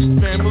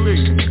 family.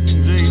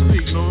 Jay-Z,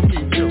 know me,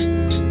 yo.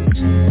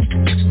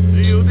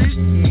 D.O.D.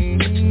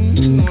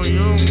 Oh,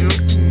 yo.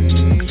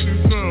 Too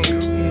strong,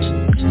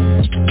 yo.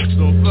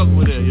 Don't fuck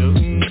with that, yo.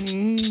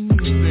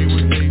 Stay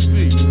with Jay-Z.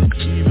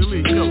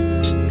 Easily, yo.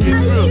 I Get hear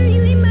real.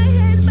 you in my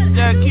head, but I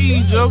Got don't see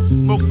keys, you. yo.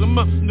 Smoke them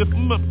up, sniff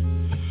them up.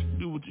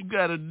 Do what you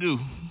gotta do.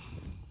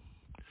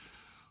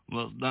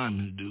 Lost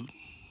diamonds, dude.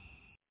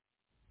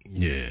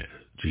 Yeah,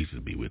 Jesus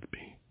be with me.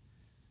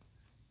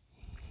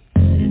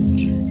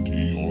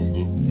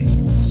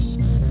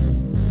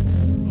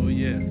 Oh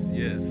yes,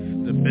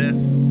 the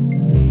best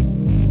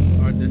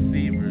are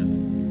deceivers.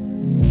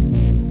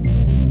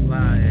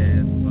 Lie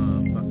ass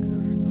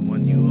motherfuckers. The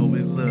one you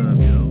always love,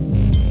 yo.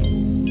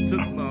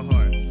 Took my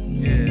heart.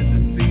 Yeah,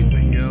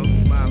 deceiving, yo.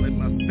 Smile in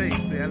my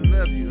face. Say I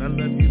love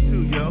you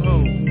too, yo. Ho.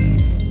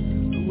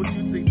 What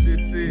you think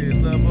this is?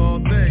 Love all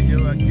day,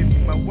 yo. I give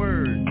you my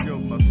word, yo.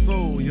 My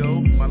soul,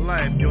 yo. My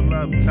life, your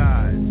love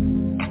ties.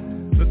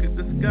 Look at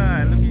the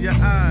sky, look at your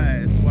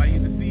eyes. Why you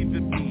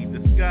deceiving me?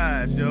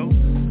 Disguise, yo.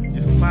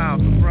 You smile,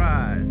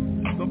 surprise.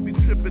 Don't be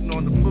tripping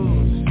on the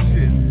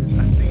bullshit.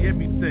 I see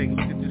everything.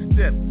 Look at your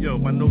step, yo.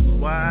 My nose is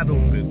wide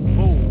open,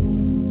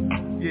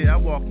 bold. Yeah, I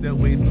walk that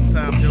way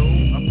sometimes, yo.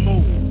 I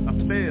fold, I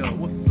fail.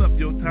 What's up,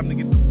 yo? Time to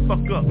get the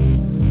fuck up.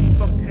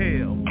 Fuck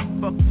hell,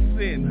 fuck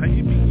sin. How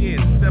you begin?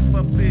 Step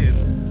up in.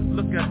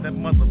 Look at that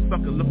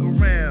motherfucker. Look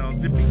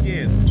around. It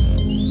begins.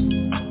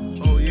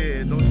 Oh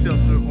yeah, no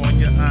shelter on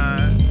your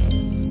eyes.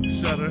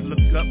 Shutter, look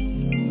up.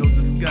 No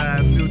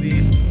disguise. Feel the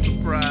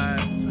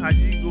surprise. How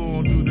you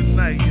going through the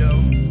night, yo?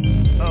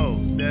 Oh,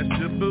 that's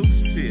your boo?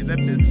 Shit, that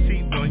bitch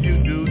cheats on you,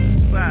 dude.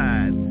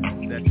 Side.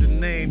 That's your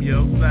name,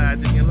 yo. Side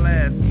in your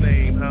last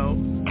name, ho.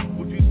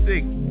 What you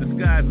think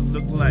disguises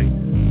look like?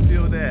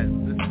 Feel that.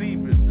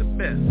 Deceivers, the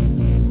best.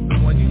 The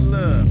one you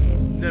love.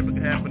 Never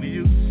can happen to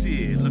you.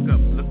 Shit, look up,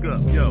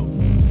 yo.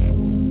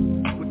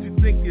 What you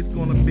think it's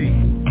gonna be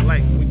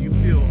like when you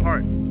feel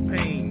heart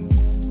pain?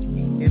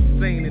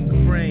 Insane in the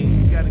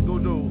brain. You gotta go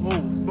to a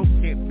hole. Smoke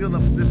can't fill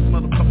up this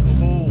motherfucking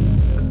hole.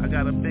 I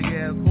got a big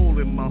ass hole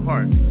in my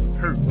heart.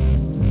 Hurt.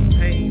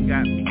 Pain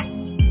got me.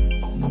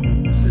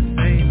 The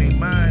same ain't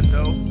mine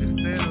though. It's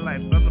their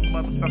life. Other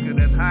motherfucker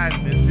that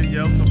hiding this shit,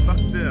 yo. So fuck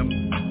them.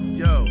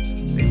 Yo,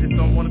 they just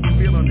don't wanna be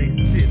real on their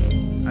shit.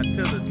 I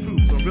tell the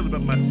truth, I'm real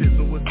about my shit.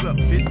 So what's up,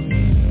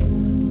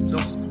 bitch?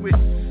 Don't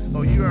switch.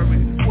 Oh, you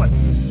already what?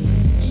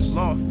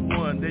 lost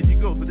one. There you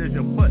go, so there's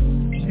your butt.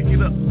 Pick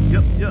it up,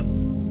 yup.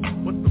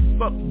 What the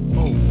fuck?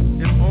 Oh,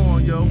 it's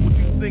on, yo. What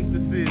you think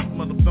this is,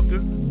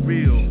 motherfucker?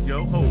 Real,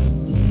 yo, ho.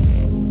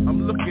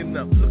 I'm looking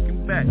up,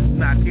 looking back.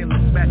 Nah, I can't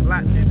look back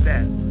like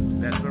that.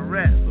 That's a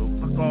rat, so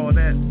fuck all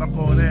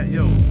that,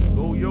 yo.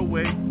 Go your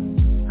way,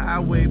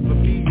 highway for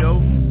me, yo.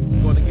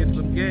 Gonna get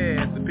some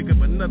gas to pick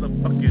up another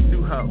fucking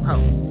new house.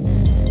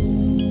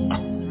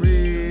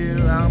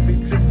 Real, I don't be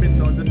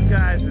tripping on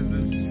disguises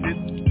and shit.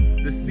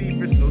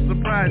 Deceivers, no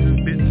surprises,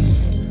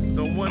 bitch.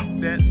 Don't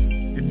want that.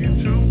 If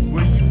you true,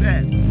 where you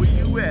at?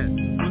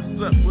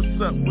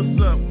 What's up,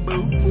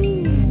 boo?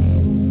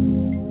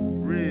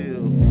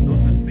 Real, no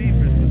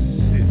deceivers and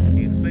shit.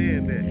 Can't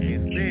stand that.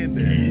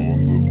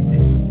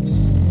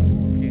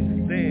 Can't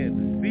stand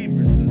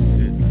deceivers and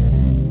shit.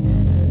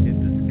 In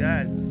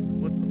disguises.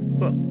 What the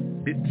fuck,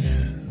 bitch?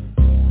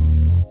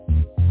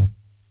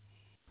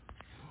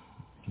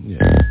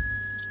 Yeah.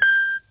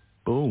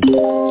 Boom.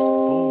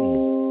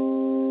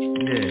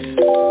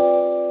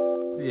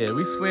 Yeah,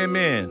 we swim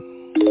in.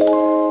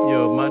 Yo,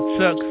 my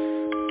chucks,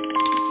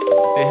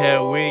 they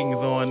have wings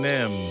on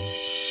them.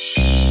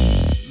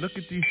 Look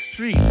at these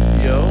streets,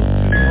 yo.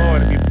 Too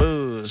hard to be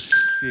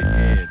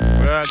bullshitting.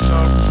 Where I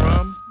come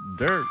from,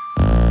 dirt.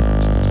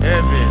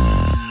 Heaven.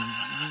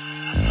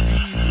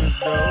 Jesus,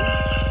 though.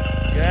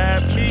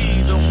 Got me,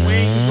 the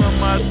wings on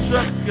my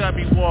truck got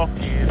me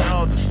walking.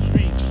 All the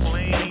streets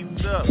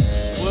flamed up.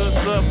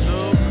 What's up,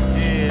 though?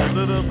 Yeah,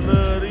 little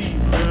bloody,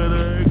 little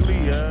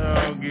ugly. I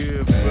don't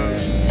give a fuck.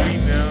 See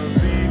now,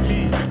 see me.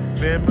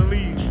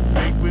 Family,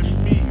 drink with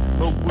me,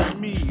 smoke with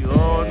me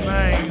all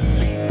night.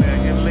 See, I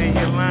can lay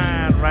your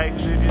line right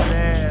to your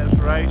ass,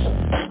 right?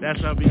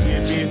 That's how we get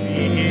busy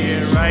in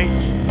here, right?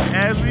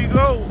 As we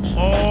go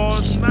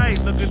all night,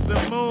 look at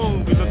the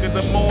moon, we look at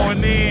the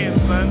morning,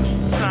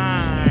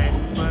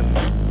 sunshine,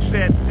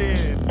 sunset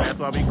in. That's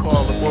why we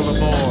call the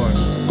boulevard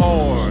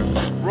hard.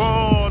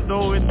 Raw,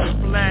 though in the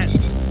flat,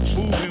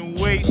 moving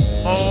weight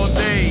all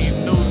day,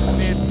 no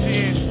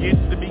snitching, get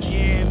the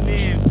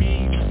beginning,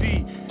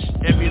 BC.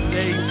 Every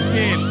day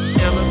 10,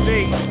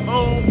 elevate,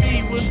 oh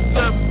me, what's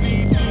up,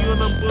 CG on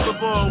the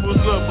boulevard, what's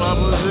up,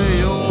 Papa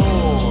J,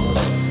 oh,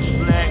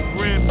 black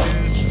rim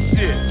and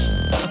shit,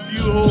 a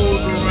few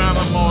holes around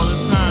them all the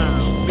time,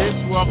 bitch,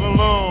 walk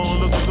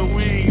along, look at the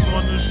wings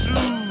on the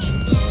shoes,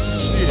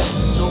 shit,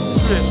 don't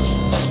trip,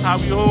 how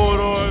we hold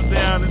ours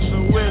down in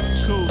the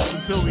west coast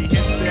until we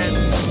hit that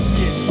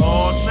shit,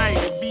 all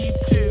night,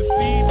 beaches,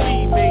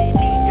 CD,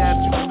 baby, got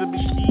you in the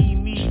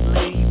bikini,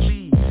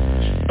 lady.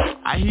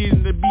 I hear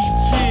in the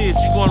beaches,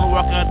 you gonna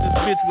walk out this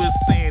bitch with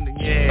sand in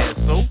your ass,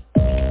 so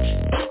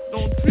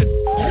don't trip.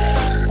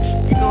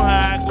 You know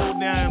how I go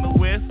down in the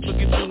west, look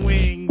at the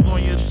wings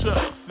on your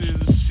trucks and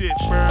shit,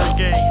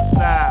 ByrdGang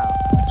style.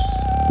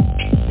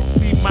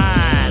 See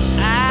mine,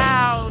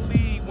 I'll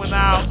leave when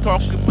I'm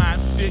talking my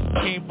shit,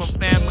 came from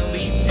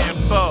family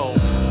tempo.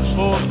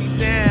 Hold me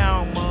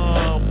down,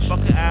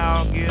 motherfucker, I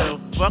don't give a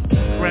fuck,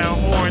 brown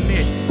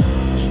hornet.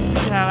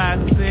 See how I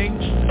sing?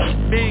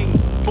 Bing,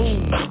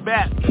 boom,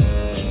 bap.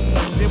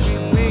 Then we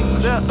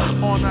winged up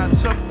on our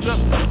chucked up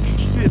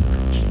shit.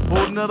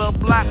 Hold another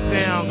block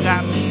down,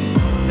 got me.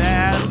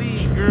 Dally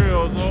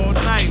girls all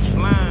night,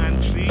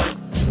 blind, see?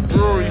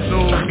 Rory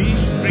told me,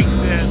 drink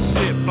that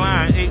shit,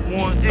 blind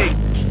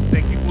 818.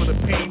 Thank you for the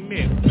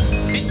payment.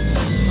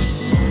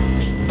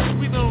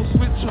 We don't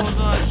switch on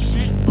our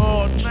shit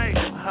all night,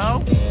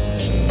 how?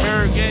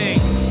 ByrdGang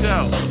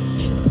show.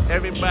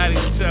 Everybody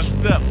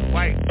chucked up,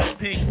 white,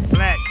 pink,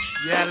 black,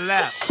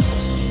 yellow.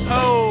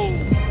 Oh,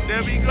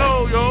 there we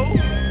go, yo.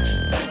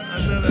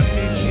 Another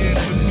mission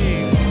for me.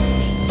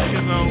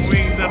 Cause I'm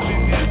winged up in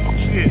this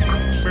shit.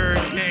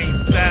 ByrdGang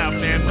style,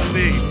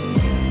 family.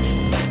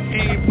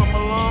 Came from a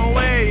long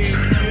way,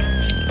 shit.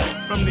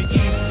 From the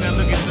east, now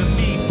look at the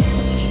beat.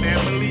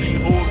 Family,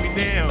 hold me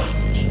down.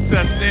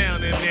 Touchdown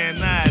in their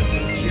knives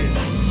and shit.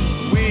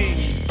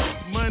 Wings,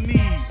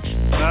 money,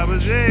 Baba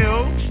J.O.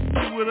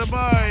 With a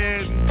bar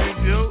and shit,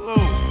 yo.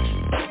 Oh,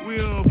 we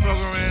don't fuck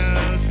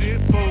around, shit.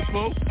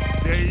 Popo.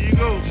 There you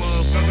go,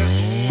 motherfucker.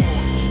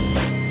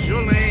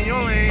 Your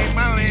lane,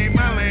 my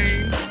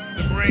lane.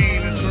 The brain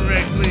is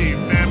correctly,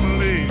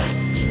 family.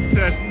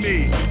 Touch me.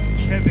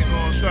 Heavy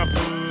gon' talk a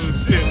little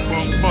shit.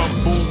 Bum, bum,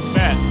 boom,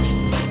 back.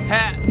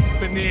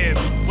 Happening,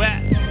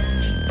 whack.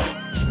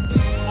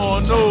 On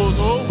those,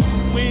 oh,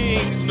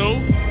 wings, no.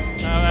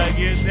 How I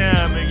get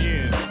down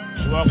again.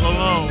 Walk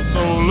along,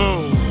 so low.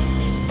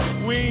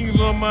 Wings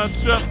on my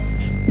truck.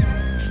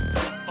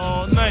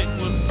 All night,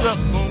 what's up?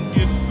 Gon'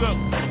 get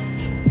sucked.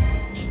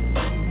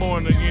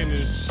 Born again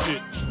and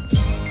shit.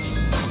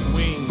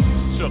 Wings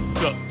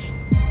chucked up.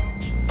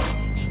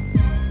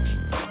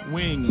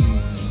 Wings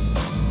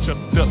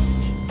chucked up.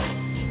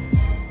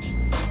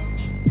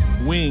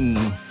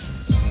 Wings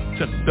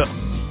chucked up.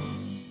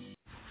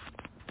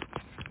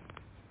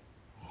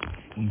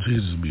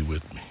 Jesus be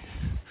with me.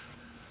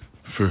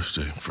 First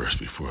thing first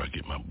before I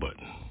get my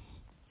button.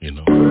 You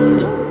know.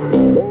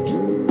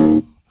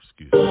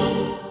 Excuse me.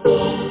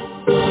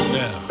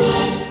 Now,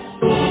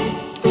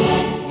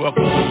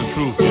 welcome to the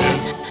truth, yeah?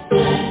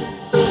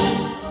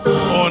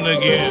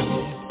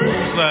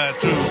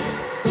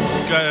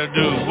 gotta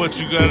do what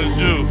you gotta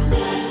do.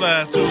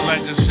 Slide through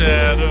like a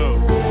shadow.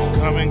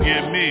 Come and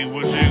get me.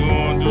 What you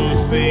gonna do?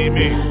 See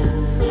me.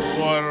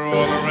 Water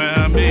all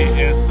around me,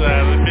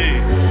 inside of me.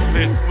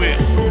 Lit with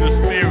the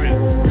spirit.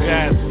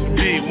 Got to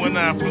be when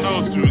I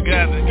flow through.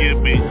 Gotta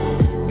get me.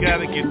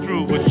 Gotta get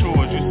through with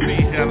chores. You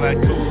see how I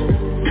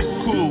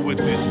cool with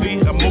it. See,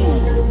 I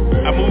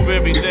move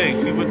every day.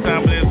 See what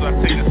time it is, I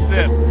take a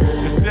step.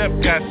 The step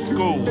got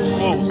school,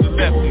 close to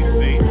left, you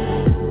see.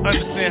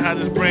 Understand how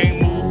this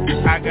brain moves?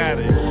 I got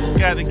it.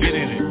 Gotta get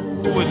in it.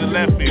 Who is it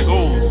left me?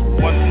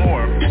 Goes. One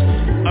more.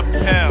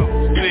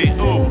 Uptown. See,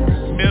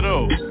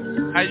 middle.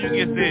 How you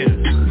get there?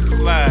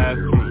 Slide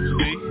through,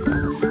 see?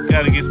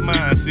 Gotta get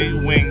mine, see?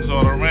 Wings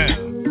all around.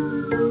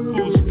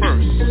 Who's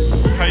first?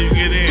 How you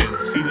get in?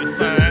 See the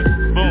sign?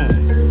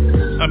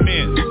 Boom. I'm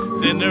in.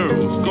 The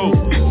nerves go.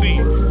 See.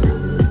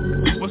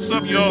 What's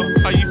up, y'all?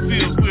 How you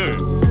feel? Good.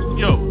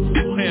 Yo,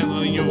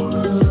 handling yours.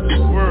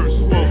 Words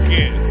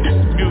spoken.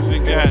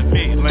 Music got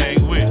me.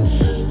 Language.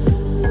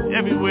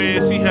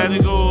 Everywhere. See how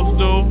it goes,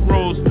 though?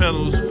 Rose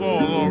petals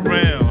fall all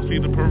around. See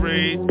the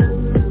parade?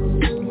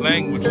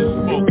 Language is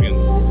spoken.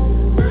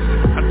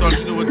 I thought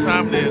you knew what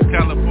time it is.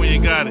 California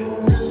got it.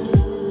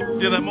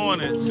 Still I'm on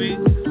it, see?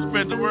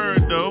 Spread the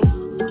word, though.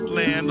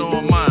 Land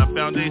on mine,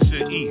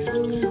 foundation east.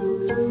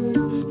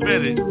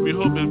 Spread it,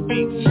 Rehoboth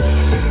Beach.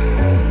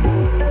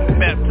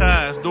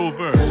 Baptized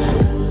over.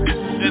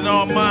 Then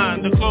on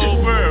mine, the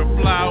clover,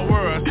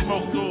 flower. I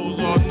smoke those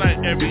all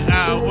night, every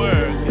hour.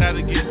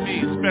 Gotta get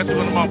me, especially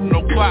when I'm off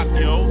no clock,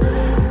 yo.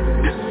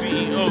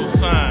 CEO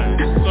sign,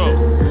 so.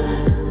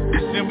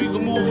 Then we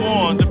can move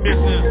on to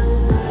business.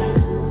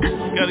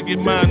 Gotta get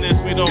mine this,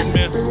 we don't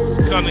miss.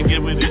 Gonna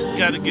get with it,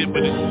 gotta get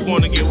with it. Who's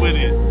gonna get with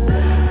it?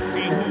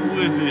 See, who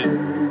is it?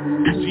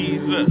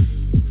 Jesus.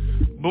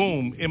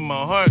 Boom, in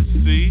my heart,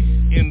 see,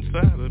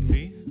 inside of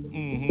me.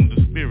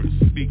 The spirit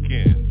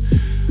speaking.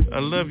 I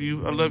love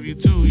you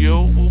too,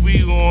 yo. What we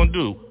gonna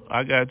do?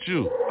 I got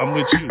you, I'm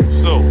with you.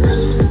 So,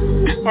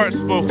 heart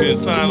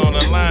spoken, sign on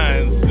the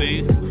line,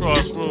 see.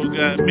 Crossroads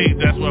got me,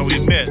 that's why we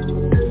met.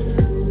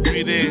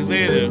 3 days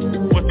later,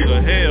 what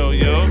the hell,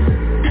 yo?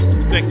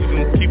 Think you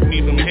gonna keep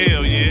me from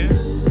hell, yeah?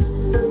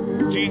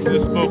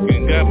 Jesus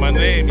spoken, got my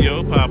name,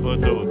 yo, Poppa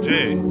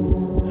J.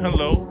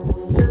 Hello.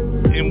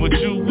 And what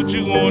you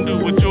gonna do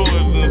with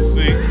yours, let's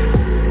see?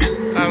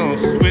 I don't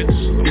switch,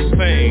 I'm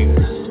sane.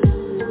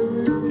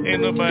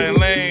 Ain't nobody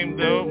lame,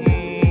 though.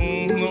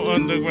 No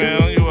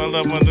underground, yo, I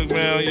love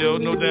underground, yo.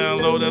 No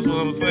down low, that's what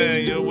I'm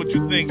saying, yo. What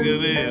you think it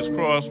is?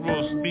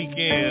 Crossroads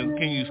speaking,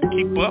 can you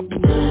keep up?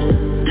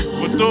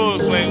 With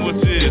those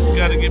languages,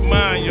 gotta get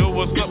mine, yo.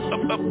 What's up,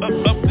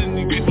 then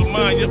you keep in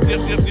mind. Yep.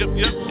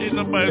 Ain't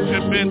nobody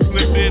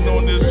slipping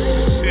on this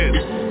shit.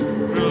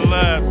 Real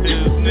life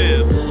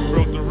business,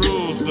 broke the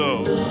rules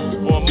though.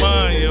 On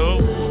mine, yo.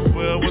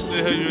 Well, what the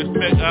hell you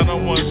expect? I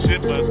don't want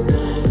shit, but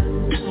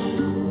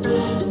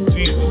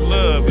Jesus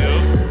love, yo.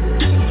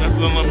 That's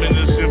what I'm in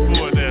this shit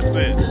for, that's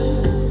it.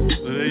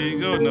 So there you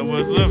go. Now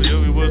what's up, yo?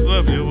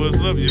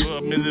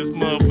 I'm in this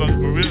motherfucker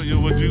for real, yo.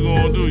 What you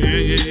gonna do? Yeah.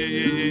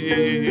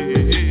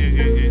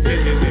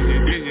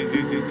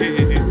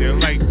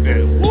 Like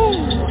that. Woo!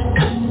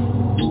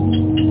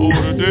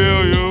 Over the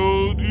deal, yo.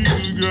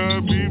 Jesus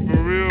got me for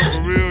real,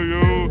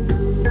 yo.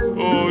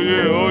 Oh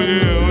yeah.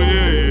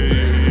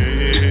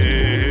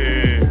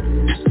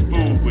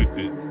 Move with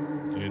it,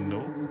 you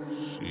know.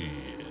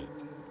 Shit.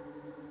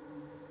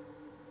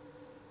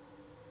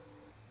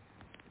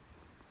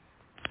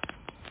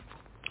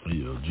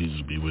 Yo,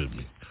 Jesus be with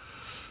me.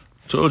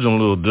 Told you I'm a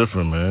little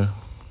different, man.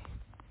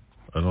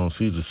 I don't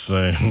see the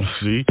same,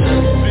 see?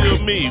 Feel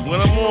me, when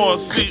I'm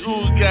on, see who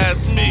got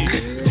me.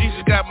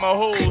 Jesus got my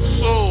whole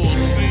soul,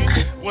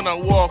 see? When I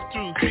walk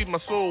through, see my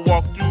soul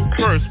walk through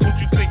first. What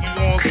you think you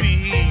gonna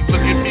see?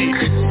 Look at me,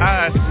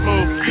 eyes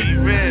smoky,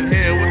 red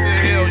hair, what the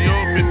hell, yo?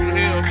 Been through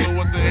hell, so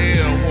what the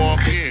hell?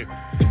 Walk in.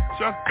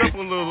 Chucked up a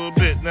little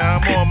bit, now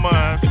I'm on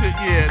mine. Shit,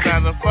 yeah,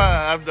 9 to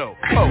 5, though.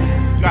 Oh,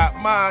 got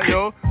mine,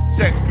 yo.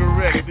 Check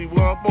correctly,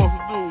 what I'm supposed to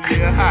do,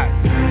 yeah, hot.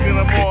 Then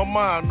I'm on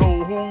mine,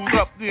 know who's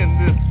up in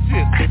this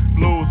shit.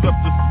 Blows up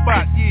the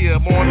spot, yeah,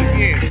 I'm on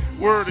again.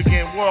 Word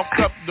again, walked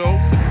up though.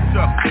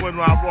 Chuck, when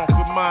I walk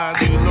with mine,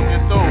 you look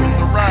at those,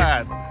 the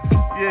ride.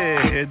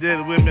 Yeah,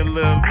 then women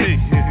love me.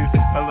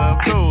 I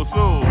love those,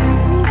 so.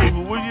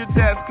 Ooh, where your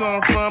tats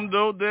come from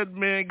though, that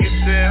man get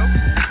down.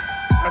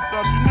 I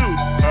thought you knew,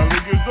 how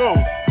niggas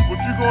those. What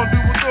you gonna do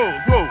with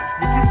those? Whoa,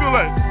 what you feel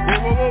like?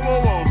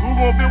 Whoa, who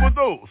gonna be with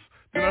those?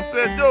 Then I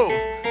said, those.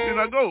 Then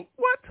I go,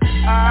 what?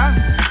 I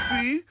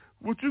see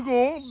what you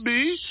gonna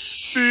be,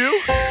 feel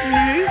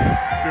me.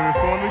 Then it's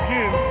on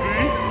again,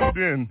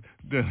 see?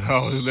 Then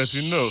I'll let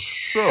you know.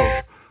 So,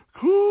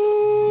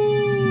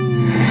 cool.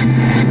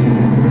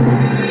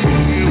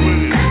 Get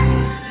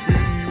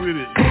with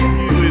it.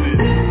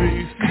 Then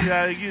you see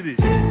how I get it.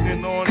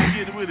 Then on and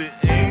get with it.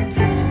 Ain't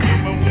just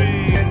my way.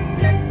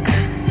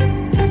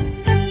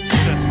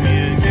 Touch me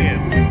again.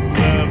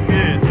 Love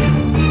it.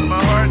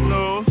 My heart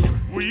knows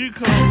where you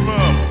come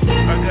from.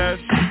 I got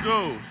you go.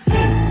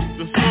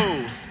 The soul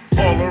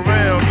all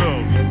around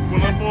though.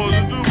 When I'm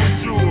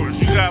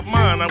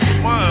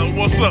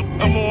what's up?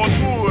 I'm on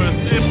tours.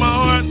 In my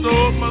heart,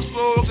 though, my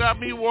soul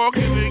got me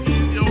walking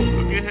again, yo.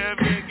 Look at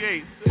heaven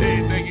gates.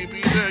 Hey, thank you,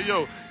 be there,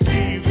 yo.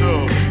 Keys,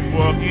 though.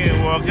 Walk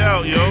in, walk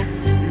out, yo.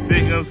 You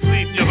think I'm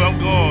asleep, yo,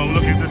 I'm gone.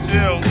 Look at the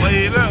shelf,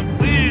 laid up,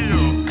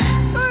 wheel.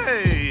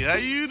 Hey,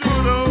 how you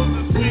doing, though?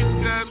 The sweet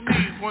got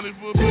me,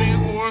 24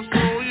 billion more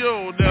soul,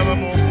 yo. Now I'm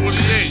on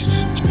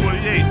 48,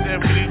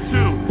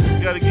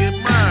 72. Gotta get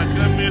mine,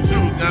 come in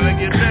through. Gotta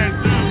get back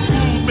to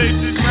who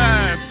makes it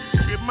live.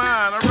 Get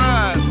mine, I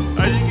ride.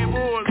 How you get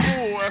more and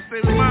more? I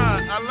stay with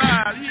mine, I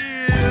lied.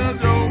 Yeah,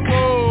 don't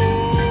go.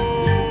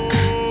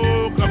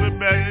 Coming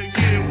back and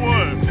get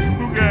one.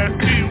 Who got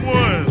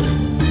C1?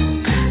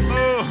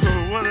 Oh,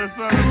 what a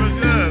son of a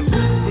gun.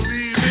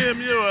 Believe him,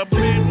 yo, I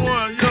believe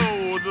one, yo.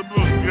 The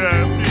book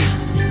got me.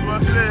 So I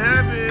said,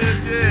 heavy as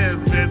jazz,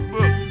 red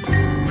books,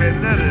 red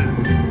letters,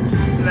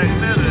 black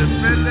letters,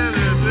 red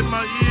letters in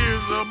my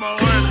ears, on my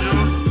heart, yo.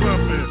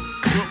 Pumping.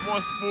 What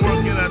once more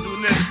can I do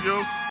next,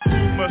 yo?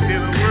 Must hear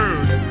the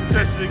word,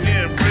 touch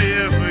again, pray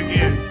ever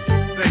again.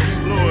 Thank you,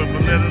 Lord,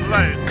 for letting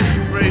life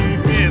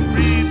breathe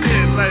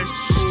in, life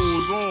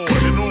goes on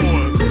and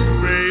on.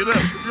 Pray it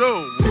up, yo,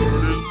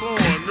 word is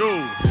born, yo.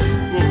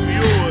 Go for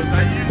yours,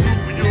 how you do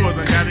for yours? I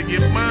gotta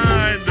get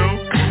mine, though.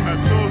 I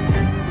told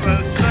you,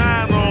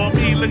 sunshine on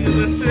me, look at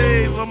the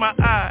shades on my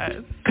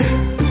eyes.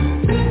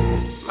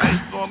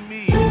 Lights on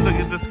me, look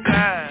at the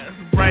skies,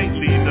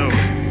 brightly, though.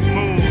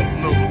 Moon,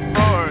 no,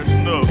 stars,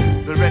 no,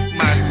 direct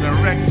my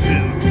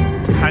direction.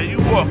 How you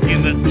walk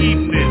in the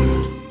evening?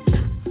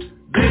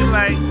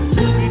 Daylight,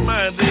 see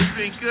mine, they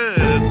think good.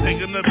 Take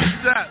another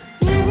shot.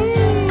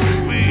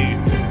 Woo-wee.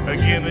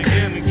 Again.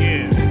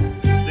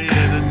 They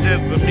are the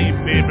death of me,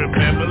 baby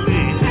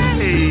family.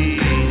 Hey,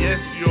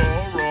 yes,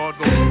 you're all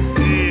don't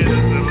forget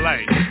the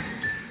light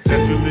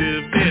that you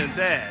live in.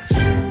 Dash,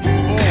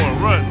 move on,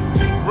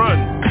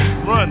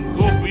 run,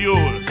 go for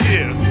yours.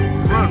 Yeah,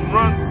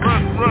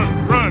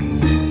 run.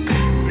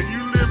 When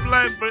you live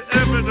life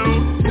forever,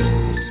 though.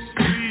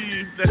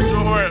 That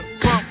your heart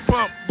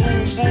pump,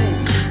 boom.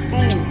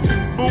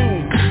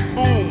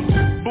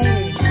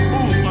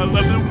 I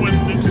love it when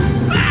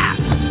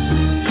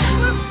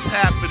what's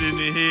happening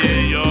in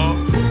here, y'all?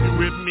 You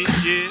with me,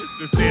 yeah?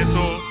 The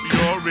Santo,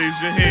 y'all raise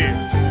your hand.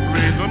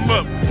 Raise them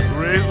up.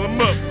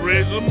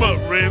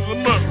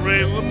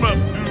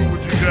 Do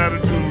what you gotta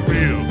do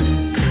real.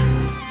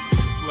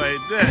 It's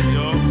like that,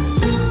 y'all.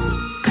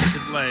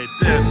 It's like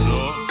that,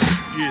 y'all.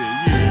 Yeah.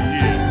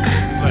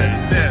 It's like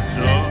that,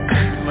 y'all.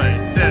 It's like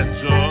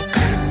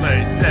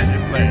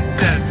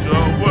that,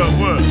 y'all.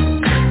 What?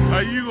 How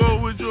you go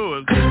with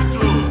yours?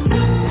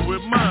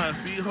 With mine,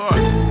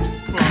 sweetheart.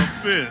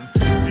 Pumpin'.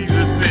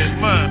 Jesus said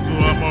mine, so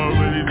I'm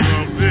already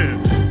jumped in.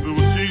 So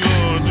what you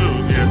gonna do?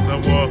 Yes, I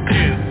walk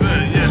in,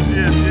 son. Yes,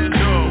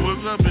 yo.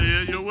 What's up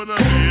here? Yo, what up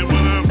here?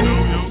 What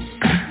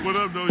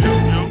up, though, yo?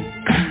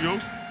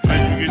 How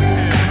you get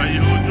down? How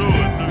you hold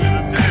yours? Look at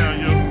the down,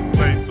 yo.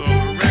 Lights all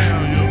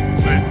around, yo.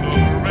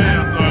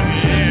 Talk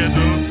in here,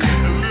 though.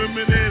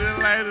 Illuminated,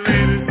 lighted.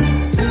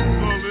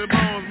 Slowly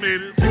bones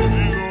made it. What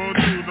you gonna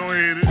do? Don't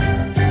hate it.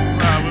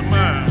 Ride with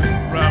mine.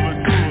 Ride with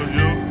yours,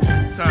 yo.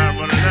 Time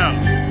running out.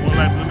 One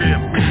life to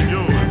live. Free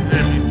yours.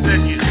 Every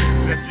second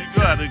that you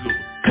gotta go.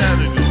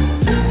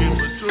 Get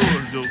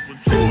mature, yo.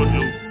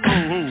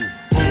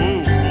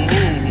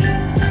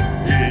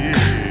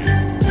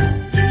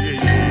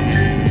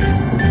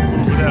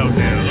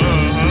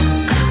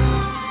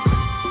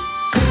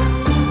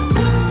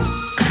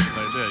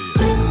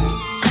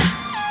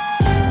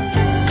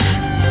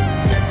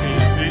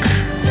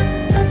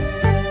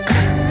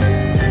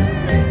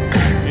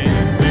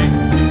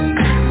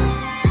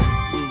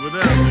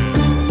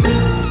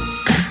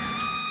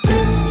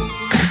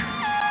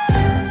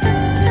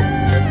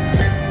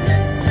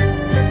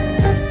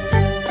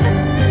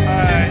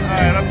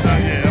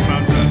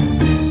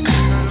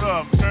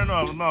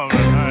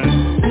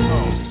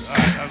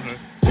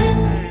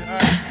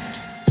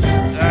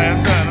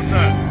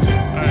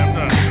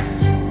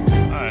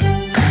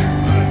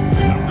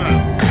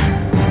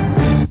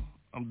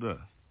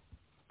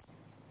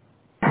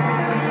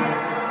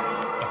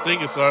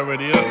 think it's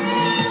already up.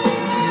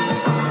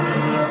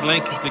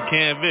 Blank is the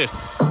canvas.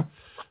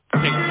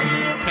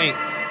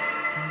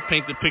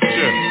 Paint the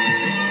picture.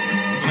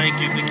 Blank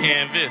is the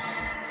canvas.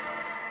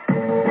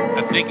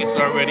 I think it's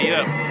already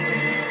up.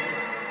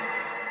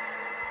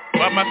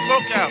 Why my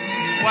smoke out?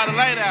 Why the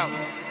light out?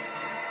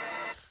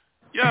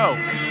 Yo.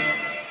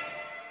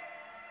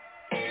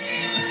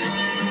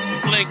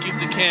 Blank is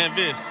the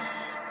canvas.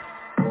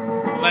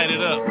 Light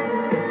it up.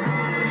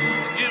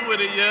 Get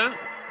with it, yeah.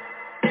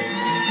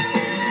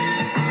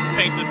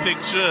 Paint the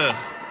picture.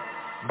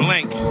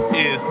 Blank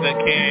is the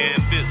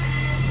canvas.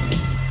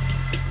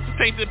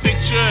 Paint the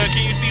picture.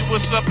 Can you see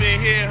what's up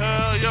in here,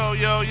 huh? Yo.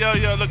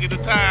 Look at the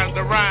time,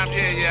 the rhyme.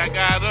 Yeah, I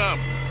got them.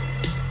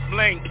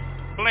 Blank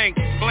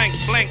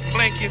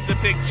is the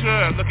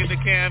picture. Look at the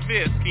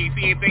canvas. Can you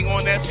see anything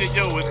on that shit?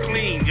 Yo, it's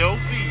clean. Yo,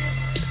 see.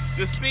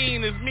 The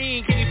scene is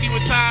mean. Can you see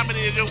what time it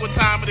is? Yo, what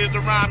time it is? The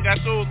rhyme got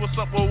those. What's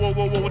up? Whoa.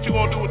 What you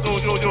gonna do with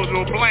those? Yo,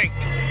 blank.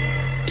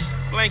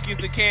 Blank is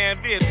the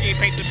canvas, can't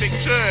paint the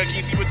picture,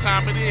 can't see what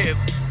time it is.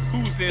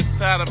 Who's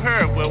inside of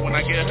her? Well, when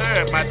I get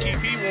her, my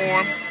TP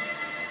warm.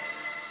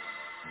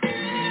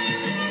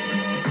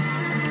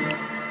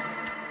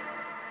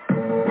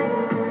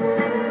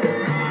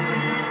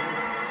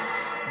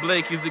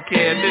 Blake is the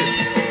canvas.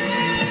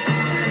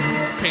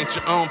 Paint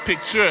your own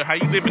picture. How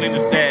you living in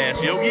the stash?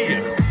 Yo, yeah.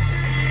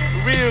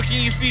 For real,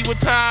 can you see what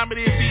time it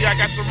is? See, I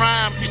got the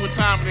rhyme. See what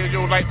time it is?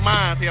 Yo, like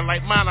mine. See, I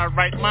like mine. I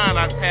write mine.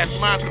 I pass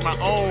mine to my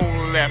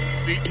own left.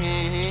 See?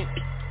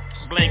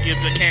 Blank is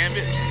the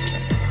canvas.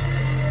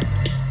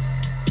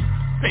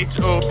 Paint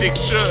your own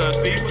picture.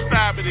 See what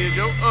time it is?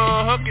 Yo,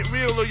 get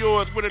real or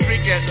yours with a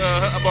drink at,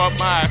 about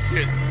my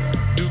shit.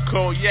 New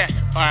cognac,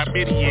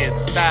 Armenian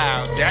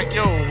style, Jack,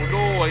 yo,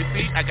 boy,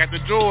 see, I got the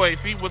joy,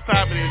 see, what's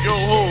happening, yo,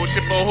 ho,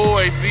 chip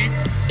ahoy, see,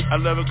 I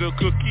love a good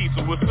cookie,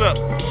 so what's up,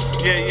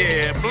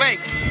 yeah, blank,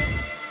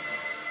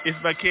 it's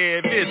my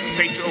canvas,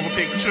 picture over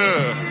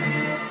picture,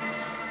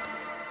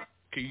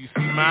 can you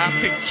see my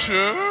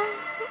picture,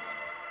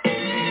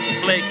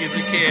 blank is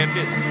the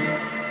canvas,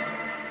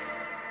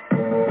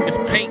 it's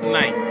paint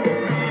night,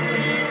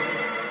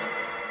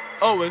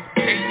 oh, it's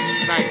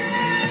paint night,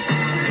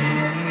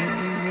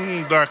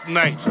 dark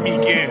night,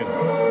 speaking.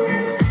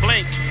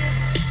 Blank,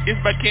 it's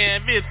my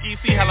canvas. You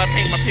see how I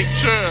paint my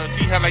picture.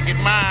 See how I get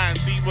mine.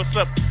 See what's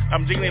up.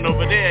 I'm jiggling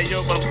over there,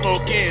 yo, but I'm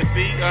smoking.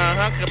 See,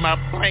 cause my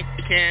blank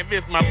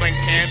canvas, my blank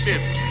canvas.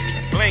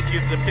 Blank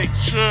is the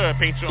picture.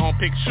 Paint your own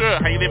picture.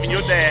 How you living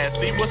your dad?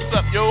 See what's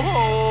up, yo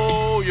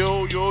ho,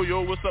 yo,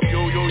 what's up,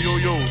 yo.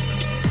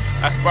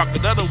 I spark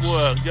another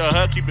word, yo,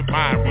 keep it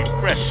mind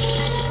refreshed.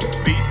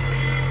 See,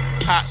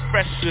 hot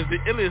fresh is the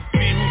illest.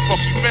 See who's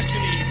funky fresh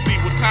in these. See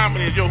what time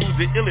it is, yo, who's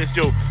the illest,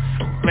 yo.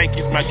 Blank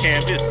is my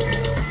canvas.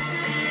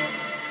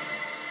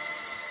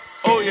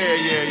 Oh yeah.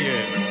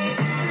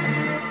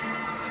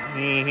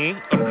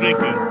 I'm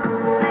drinking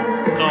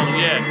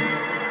cognac.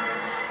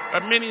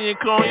 Armenian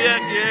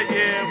cognac,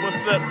 yeah.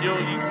 What's up, yo?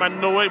 You my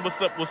noise.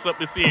 What's up?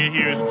 It's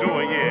here is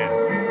joy, yeah.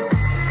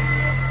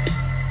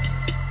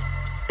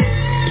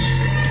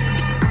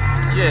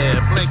 Yeah,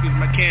 blank is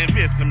my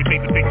canvas. Let me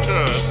take the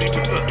picture. See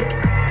what's up.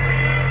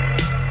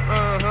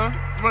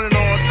 Running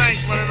all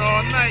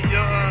night,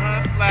 yo,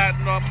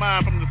 sliding on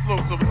mine from the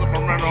slope, so what's up,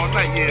 I'm running all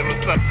night, yeah,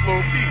 what's up,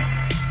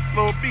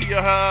 slow B,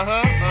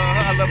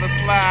 I love a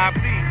slide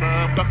beat,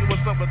 motherfucker,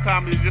 what's up, what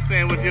time is it, just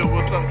saying with you,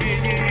 what's up,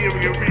 yeah,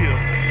 we get real,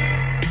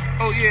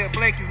 oh yeah,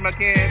 blank is my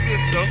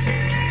canvas, though,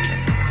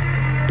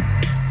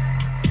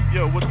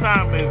 yo, what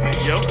time is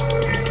it, yo,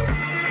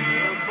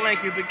 blank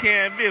is the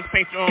canvas,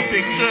 paint your own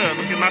picture,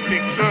 look at my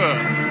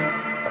picture,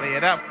 lay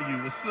it out for you,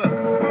 what's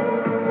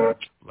up,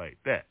 like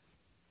that.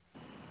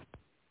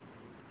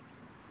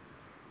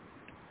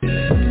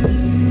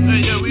 Hey,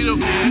 yo, we don't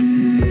care.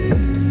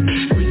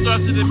 We start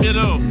to the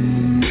middle.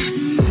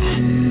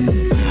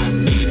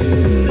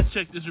 Let's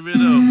check this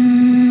riddle.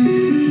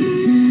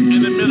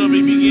 In the middle,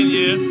 we begin,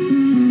 yeah.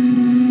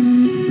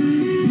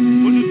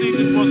 What do you think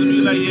it's supposed to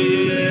be like?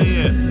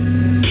 Yeah.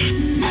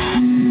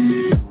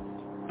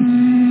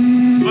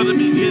 For the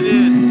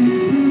beginning.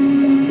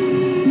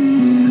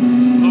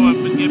 Lord,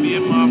 forgive me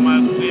of all my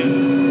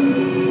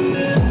sins.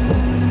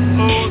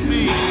 Oh,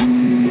 me.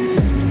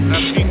 I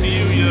speak to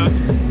you, yeah.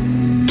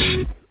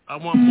 I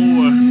want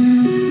more.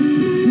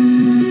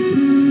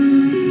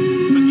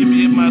 Forgive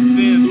me of my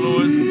sins,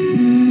 Lord.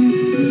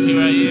 Here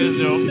I is,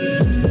 yo.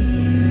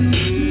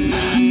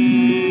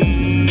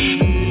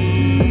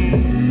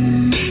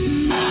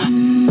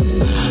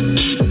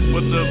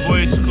 What's the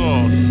voice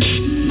called?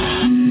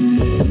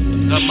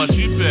 How much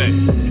you pay?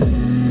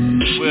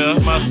 Well,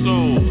 my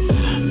soul.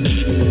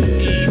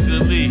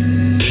 Easily.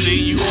 See,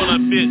 you on a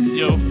bit,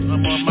 yo.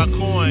 I'm on my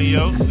coin,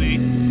 yo. See.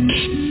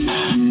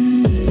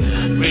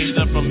 Raised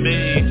up from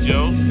maize,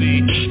 yo,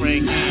 see,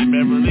 Frankie,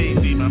 Beverly,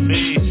 see, my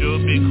maize, yo,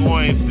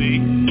 Bitcoin, see,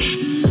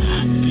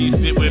 can you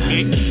sit with me?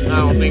 I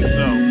don't think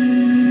so.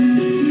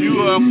 You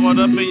are caught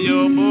up in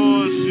your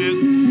bullshit.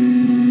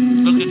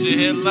 Look at your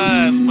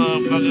headlines,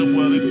 motherfucker,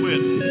 well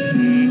equipped.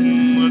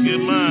 Look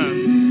at mine,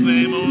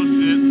 same old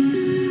shit.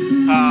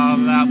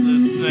 All out the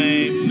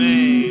same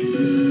name,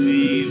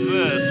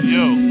 Jesus,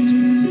 yo.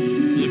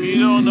 If you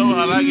don't know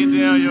how I get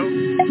down, yo,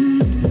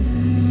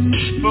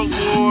 fuck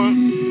war.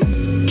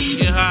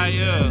 Get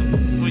higher.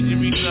 When you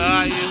reach the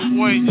highest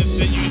point, just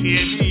say you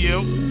hear me, yo.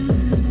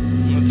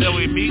 Until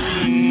we meet,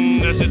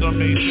 that shit don't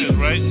make sense,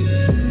 right?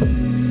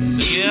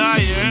 To get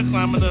higher,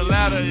 climbing the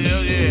ladder,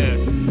 yo, yeah.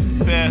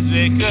 Past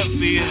Jacob,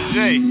 C and J.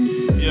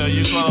 Yo,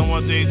 you call him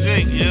one day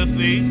Jake, yeah,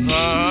 see?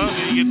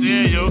 Then you get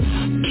there, yo.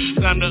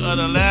 Climb the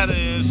other ladder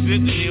and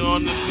shit, then you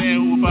understand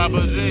who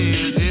Poppa J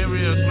is. Yeah,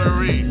 real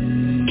slurry.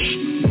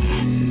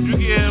 You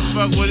can't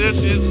fuck with this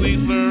shit, sleep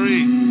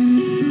slurry.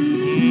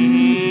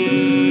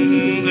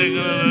 Take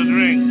another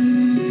drink.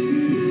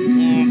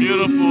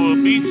 Beautiful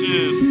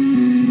beaches.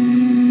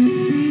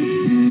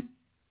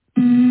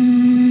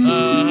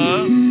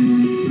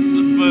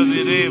 The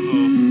fuzzy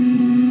table.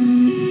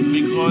 We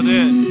call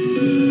that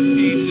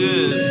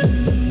beaches.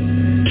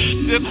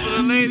 Shit for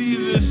the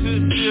ladies and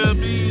shit, yeah,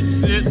 beach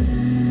shit.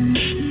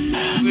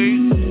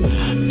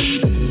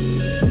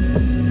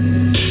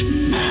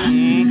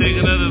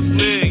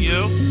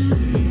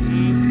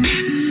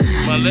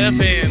 my left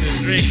hand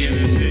is drinking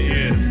and shit,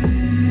 yeah.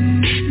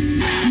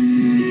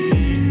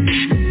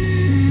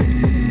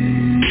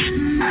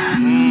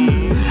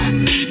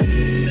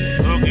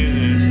 Okay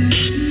then.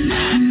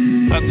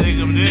 I think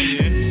I'm there,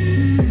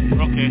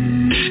 yeah. Okay.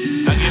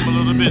 I give him a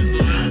little bit.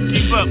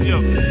 Keep up,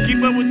 yo. Keep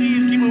up with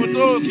these, keep up with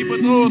those, keep up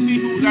with those. See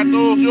who got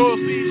those, yours,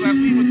 see. I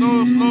see with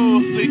those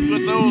slows, see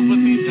with those,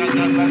 but these got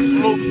like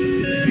slopes.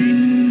 See,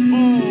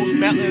 ooh,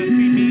 mountain,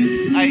 see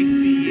me,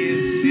 icy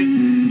and shit.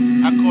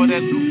 I call that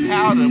blue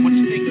powder. What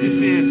you think this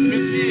is?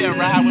 Miss, yeah,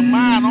 ride with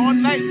mine all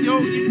night, yo.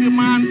 Keep your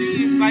mind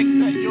being like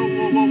that, yo.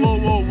 Whoa, whoa, whoa,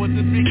 whoa. What's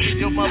the big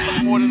shit? Yo,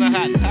 motherfucker more than a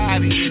hot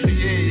toddy.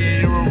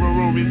 Yeah, roll.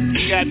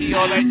 You got me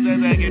all like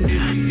that, get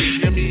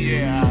busy,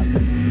 yeah.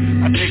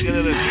 I take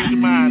another drink of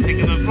mine, take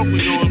another smoke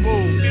with yours,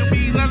 whoa. Feel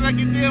me like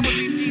you damn with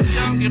these people,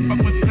 y'all get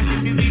fucked with, I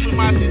get busy with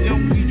my shit, yo.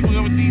 You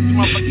ever these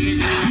motherfuckers, you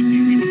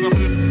see what's up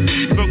with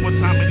this? Look what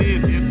time it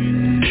is, you see.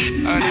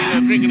 I need a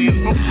drink and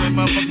smoke with that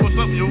motherfucker, what's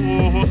up, yo?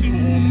 See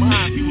what's on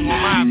mine, people got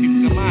mine.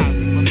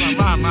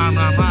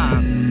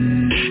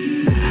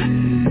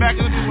 Back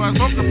in the people I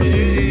smoked up,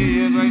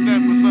 yeah, like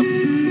that, what's up?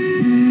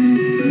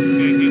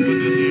 Can't get with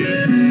this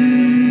here.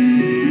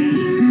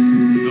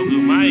 Don't do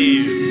my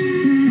ears.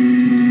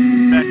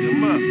 Back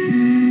them up.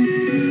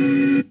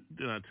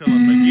 Then I tell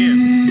them again.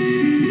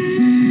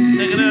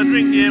 Take another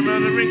drink, yeah,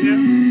 another drink, yeah.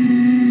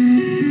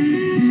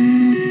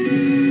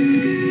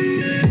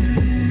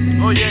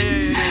 Oh, yeah.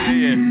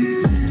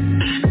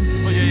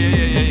 Oh, yeah.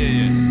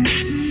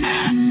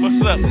 What's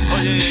up?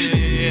 Oh,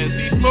 yeah.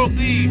 See, smoke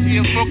these. See,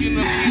 I'm smoking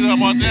the seeds.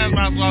 I'm on that.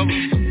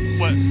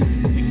 What?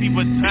 You see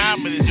what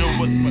time it is, yo?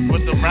 What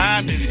the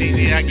rhyme is?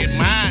 See, I get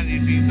mine. You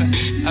see,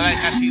 I like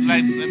how she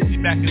likes. Let me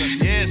back it up.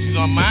 Yeah, she's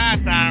on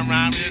my time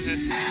rhyme.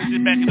 She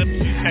back it up.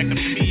 She back up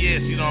to me. Yeah,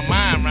 she's on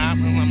mine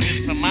rhyme. I'm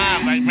hitting some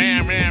mine like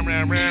ram.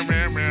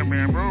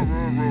 Roll.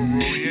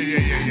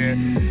 Yeah.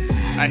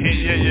 I hear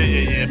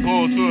yeah.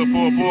 Pull to it.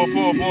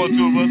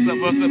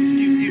 What's up?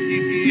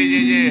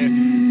 Yeah.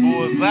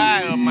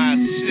 Bullseye on my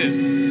shit.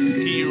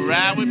 Can you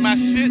ride with my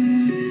shit?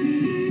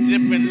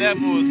 Different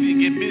levels. You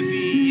get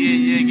busy.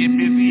 Yeah, get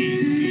busy.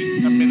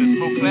 See, I'm in a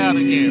smoke cloud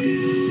again.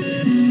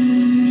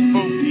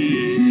 Smoky,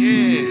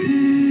 yeah.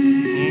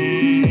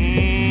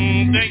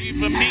 Thank you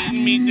for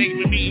meeting me. Thank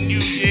you for meeting you.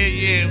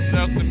 Yeah.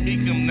 Welcome,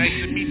 Meekum. Nice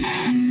to meet you.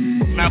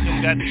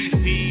 Malcolm got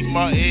Steve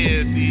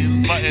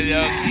Martin. Martin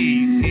LG.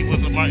 He was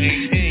a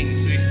Martin King.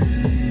 See,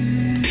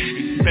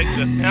 respect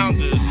the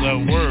founders of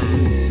Word.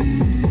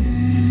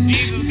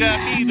 Jesus got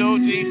me though,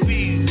 JC.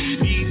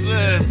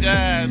 Jesus,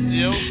 God,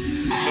 yo.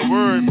 The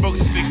Word, book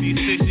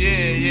 66,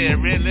 yeah.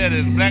 Red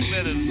letters, black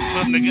letters,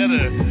 put them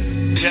together.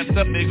 Wrapped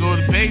up, they go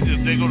to pages,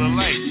 they go to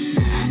light.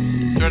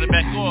 Turn it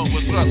back on,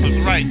 what's up, what's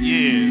right,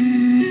 yeah.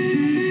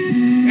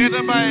 Ain't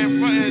nobody in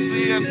front of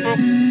us,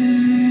 folks.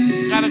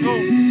 Gotta go.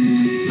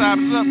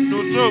 Time's up,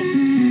 no joke.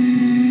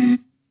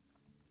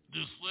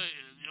 Just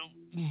saying, yo.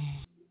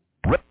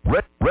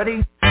 Ready?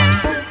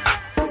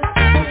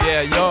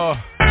 Yeah, y'all.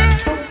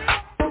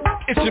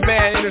 It's your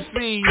man, Inner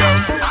Speed, yo.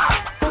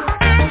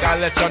 Gotta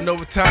let y'all know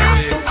what time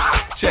it is.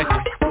 Check it.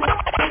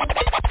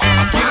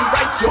 Get it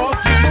right, y'all.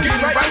 Get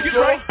it right,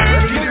 y'all.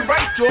 Get it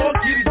right, y'all.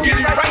 Get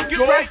it right,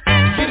 y'all.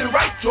 Get it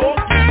right, y'all.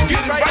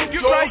 Get it right,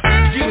 y'all.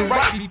 Get it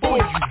right before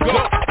you go.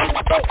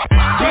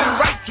 Get it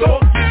right,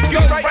 y'all.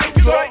 Get it right,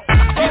 y'all.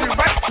 Get it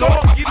right,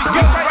 y'all. Get it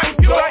right,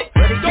 y'all.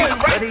 Get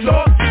it right,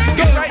 y'all.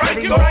 Get it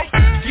right, y'all.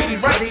 Get it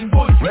right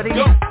before you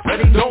go.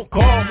 Don't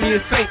call me a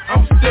saint.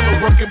 I'm still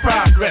a work in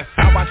progress.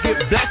 How I get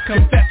blessed,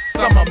 confess,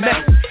 I'm a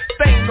mess.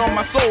 Stain on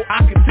my soul, I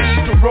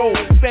continue to roll.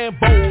 Stand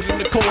bold in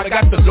the cold, I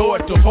got the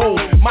Lord to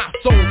hold. My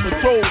soul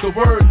patrol, the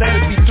word let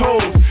it be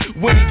told.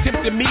 When he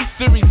tempted me,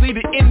 seriously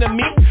the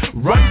enemy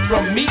run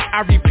from me,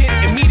 I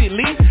repent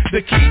immediately.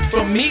 The key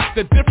for me,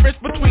 the difference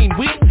between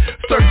we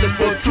searching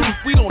for truth.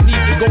 We don't need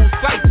to go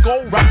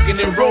psycho, rocking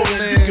and rolling.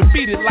 You can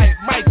beat it like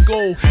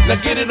Michael. Now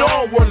get it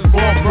on, word is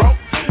born, bro.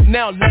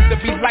 Now let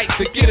there be light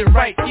to get it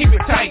right, keep it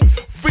tight.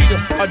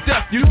 Freedom or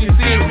death, you can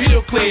see it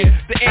real clear.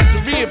 The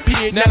answer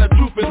reappeared, now the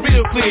truth is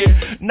real clear.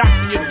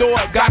 Knocking your door,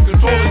 God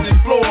controlling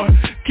this floor.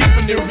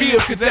 Keeping it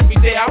real, cause every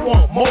day I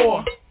want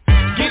more.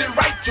 Get it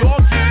right, y'all.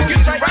 Get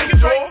it right,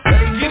 y'all.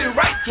 Get it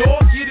right, y'all.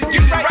 Get it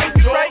right,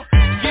 y'all.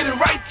 Get it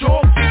right,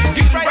 y'all.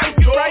 Get it right,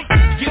 y'all.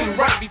 Get it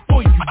right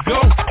before you go.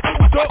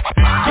 Get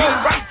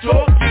it right,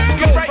 y'all.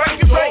 Get it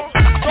right, y'all.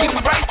 Get it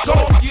right,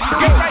 y'all. Get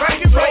it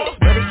right, y'all.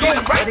 Get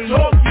it right,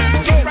 y'all.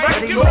 Get it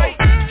right, y'all.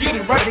 Get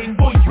it right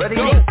before you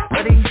go.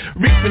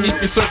 Reach beneath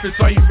the surface,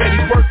 are you ready?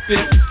 Work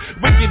this.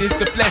 Wicked is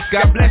the flesh,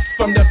 God bless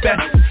from the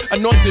best.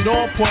 Anointed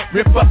on point,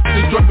 rip up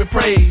the drug with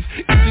praise.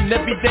 Each and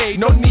every day,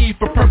 no need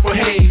for purple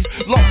haze.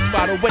 Lost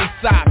by the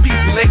wayside,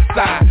 peace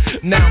lakeside.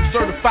 Now I'm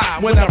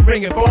certified when I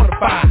bring it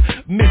bonafide.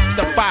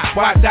 Mystified,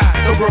 why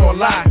die? The world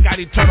lie. Got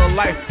eternal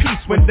life, peace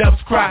when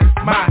doves cry.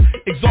 My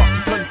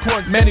exhausted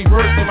concord, many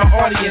words in my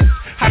audience.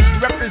 How you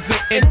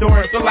represent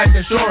endurance or life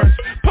insurance.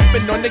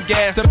 Pumping on the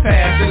gas to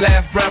pass your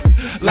last breath.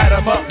 Light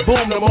 'em up,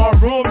 boom, no more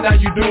room, now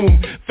you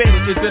doomed.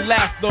 Failing is the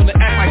last, don't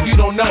act like you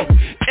don't know.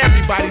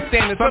 Everybody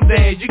standing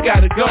someday, you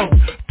gotta go.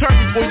 Turn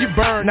before you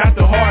burn. learn, not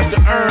the hard to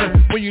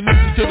earn. When you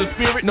listen to the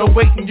spirit, no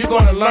waiting, you're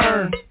gonna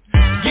learn.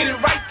 Get it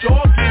right,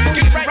 y'all. Get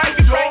it right,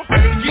 y'all.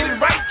 Get it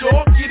right,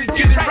 y'all. Get it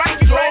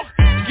right, y'all.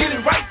 Get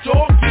it right,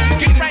 y'all.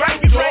 Get it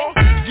right, y'all.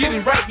 Get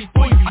it right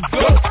before you go.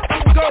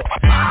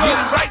 Get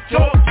it right,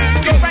 y'all.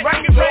 Get it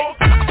right, y'all.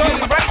 Get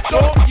it right,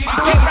 y'all. Get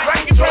it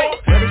right, y'all.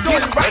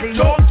 Get it right,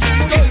 y'all.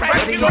 Get it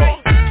right, y'all.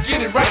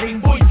 Get it right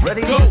before you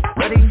go.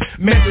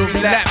 Mental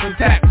relapse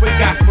attack with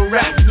gospel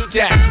rap. New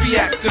jacks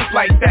react just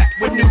like that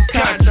with new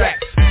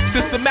contracts.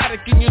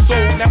 Systematic in your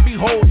soul, now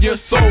behold your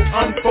soul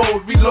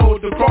unfold,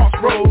 reload the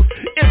crossroads.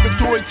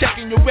 Inventory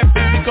checking your weapons,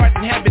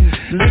 regarding heaven.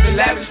 Living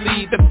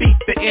lavishly, defeat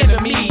the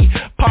enemy.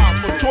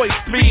 Powerful choice,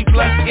 3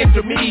 plus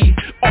enter me.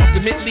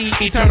 Ultimately,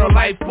 eternal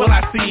life will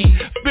I see.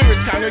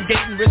 Spirits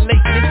congregating,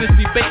 relating, it's just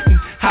debating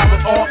how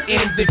it all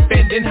ends,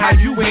 defending how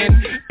you win.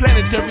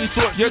 Planetary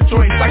source, your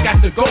choice, I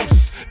got the ghost.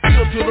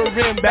 Feel to the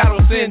rim,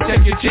 battle sin,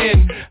 check your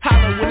chin.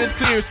 Holler when it's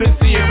clear,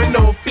 sincere, and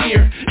no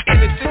fear. In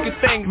the thickest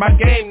thing, my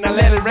game, now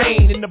let it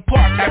rain. In the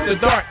park, after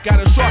dark,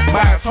 got a shark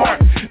by his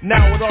heart.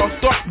 Now it all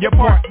starts, your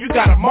part, you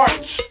gotta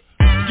march.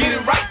 Get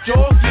it right,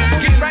 y'all.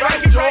 Get it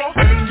right, y'all.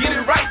 Get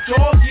it right,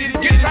 y'all.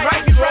 Get it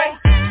right, y'all.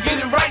 Get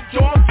it right,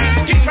 y'all.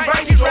 Get it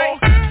right, y'all.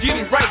 Get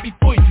it right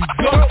before you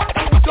go.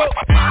 Get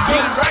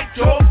it right,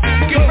 y'all.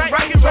 Get it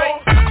right, y'all.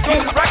 Get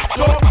it right,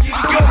 y'all. Get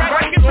it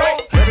right, y'all.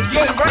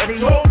 Get it right,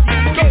 y'all.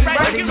 Get it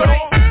right,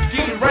 y'all.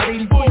 Get it right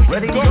before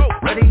you go.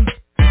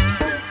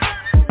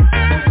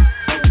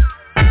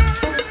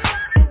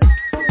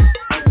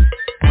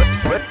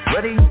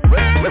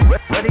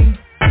 Ready,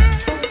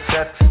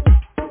 set,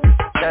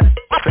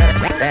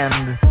 and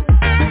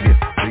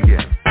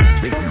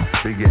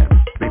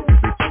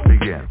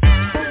begin.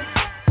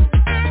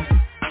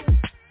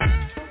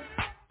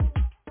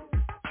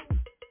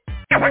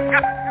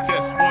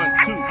 Test 1,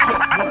 2,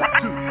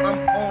 I'm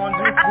on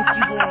this, what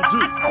you gonna do?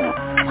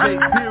 J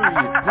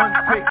period, one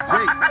take J.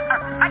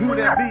 Who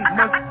that be,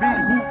 must be,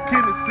 who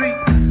can it see?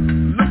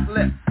 Look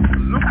left,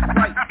 look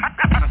right,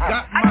 I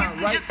got mine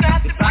right, it's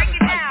out of sight,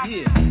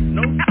 yeah,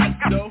 no sight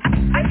though,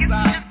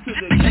 S-I to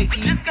the J-E,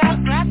 to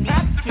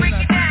break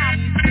it down.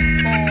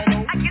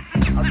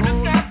 I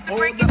roll up,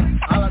 hold up,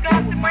 all I do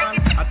with mine,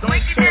 I don't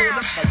hold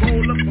up, I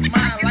roll up for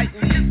mine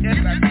lightly,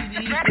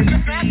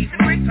 S-I-T-E,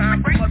 no time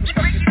for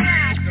motherfucking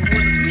time, and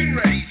with a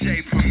Blu-ray, DJ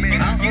for me,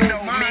 you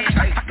know mine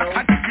tight though, you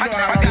know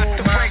how I roll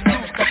mine,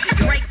 motherfucking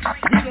yo,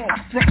 we gon'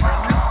 front on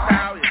this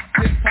style, it's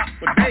hip-hop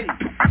for days,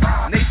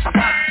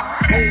 nationwide,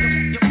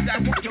 hold up,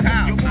 that's what you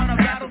have, you wanna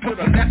battle to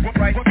the left,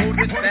 right, hold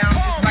it down,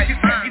 it's like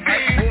mine,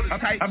 right, hold it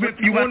tight, if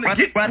you wanna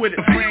get with it,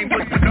 frame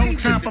with it, no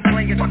time for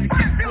playing,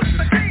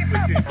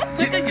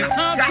 get your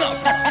thumbs up,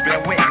 bear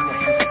with me,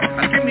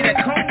 give me that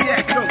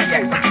cognac,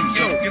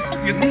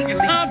 you need your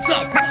thumbs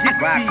up,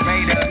 rock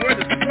Raider, where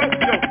the stroke,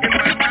 yo, in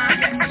my mind,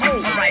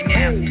 hold right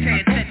now, pay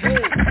attention,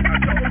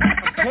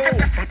 I'm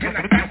cold, and I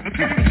got the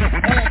keys,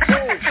 all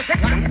cold,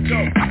 let's go,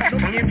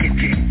 no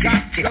empty,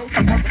 got to go,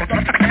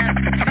 motherfucking ass,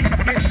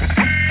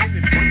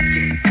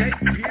 take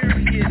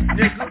period,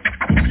 nigga,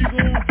 what you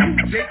gonna do,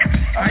 Jake,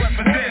 how you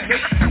gonna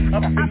make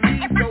up the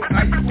lead, though,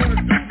 how you gonna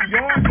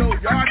do,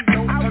 y'all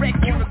know, I wreck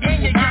you in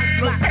your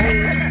flow,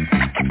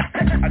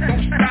 I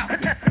don't stop,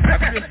 I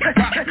just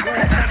drop, you don't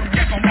have to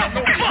check on my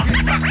low,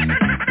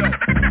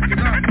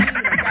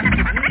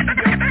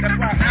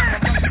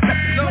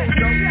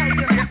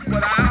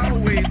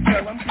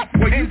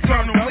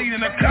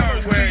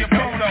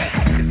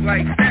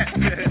 like that,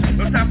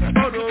 no time for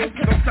photos,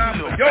 no time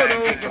for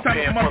yodos, no time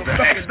for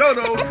motherfucking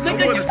dodos, no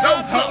more the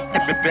dope hop,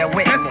 let's go.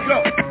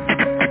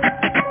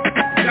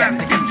 You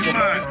gotta get your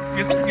mind,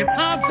 your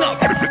thumbs up,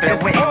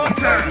 it's all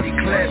time,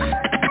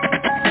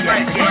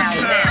 like one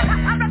time.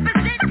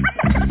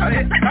 I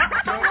hit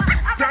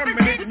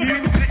terminate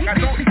music, I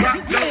don't drop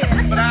low,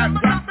 but I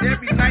drop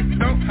every night,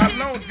 though. How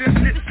long this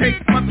shit take,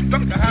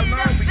 motherfucker, how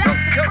long we go,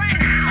 yo.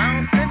 I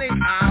don't spend 8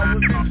 hours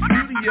in the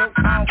studio,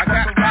 I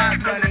got ride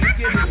money to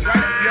get it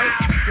right.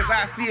 Cause I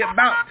see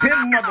about 10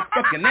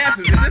 motherfucking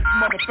asses in this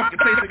motherfucking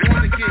place that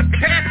wanna get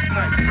cash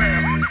tonight.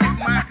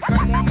 Mine, cause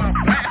I'm on my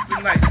blast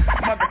tonight.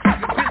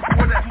 Motherfucking bitch,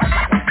 where that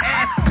motherfucking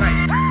ass tonight.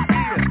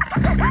 Yeah,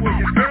 and where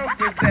your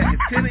girlfriend's at,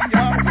 it's 10 of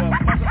y'all, well,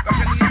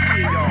 motherfucking need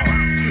 3 of y'all.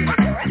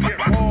 Get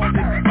raw in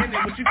the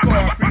beginning, what you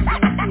call pretty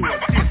little to a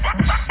shit.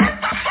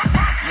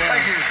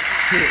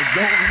 Yeah,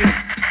 don't miss.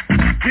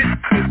 Get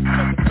this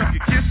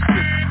motherfucking kiss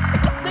this.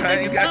 I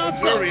ain't got no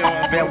jury on,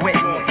 bear with me.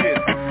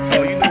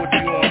 Oh, you know what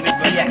you on this.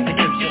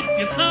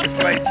 It's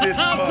like this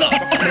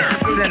motherfucker.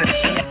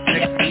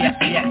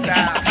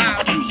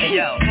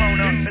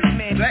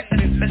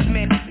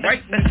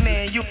 Right,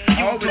 you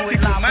always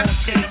think of my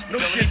shit. No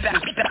shit.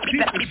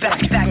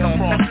 Back and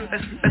forth.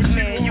 This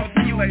man, you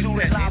do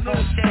it live on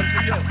stage.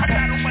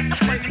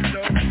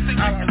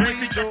 I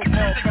really don't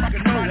motherfucker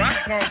know where I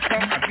come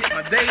from. I get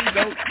my day,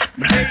 though.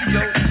 My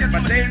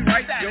day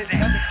right, yo.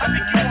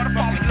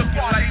 Motherfucker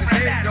looking like a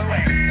day, yo.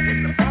 In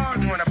the bars,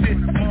 you wanna fit,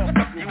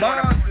 motherfucker.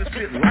 Bars, this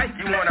shit like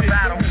you wanna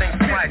battle, think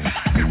twice.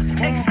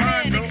 More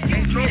hard, though.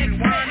 Ain't no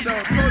rewind,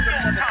 though. Throw the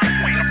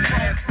motherfucker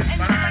ass in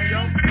mine,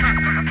 yo.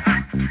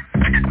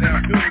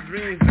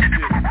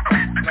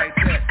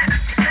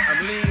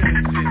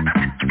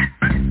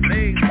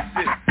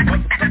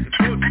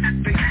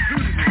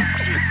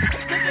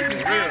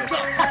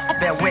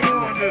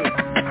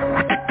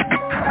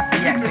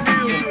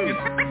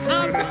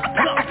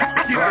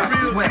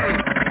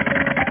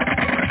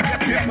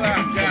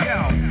 o'clock, got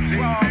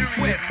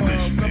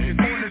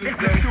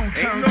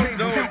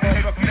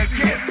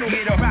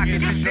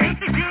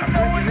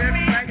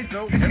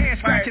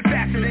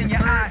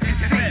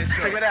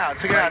Check it out.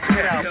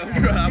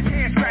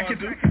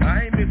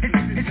 I ain't missing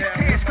this now.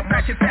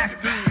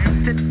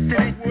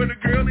 Where the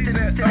girl is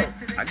at?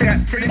 I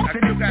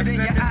still got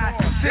 7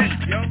 on.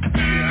 Yo,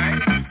 I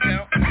ain't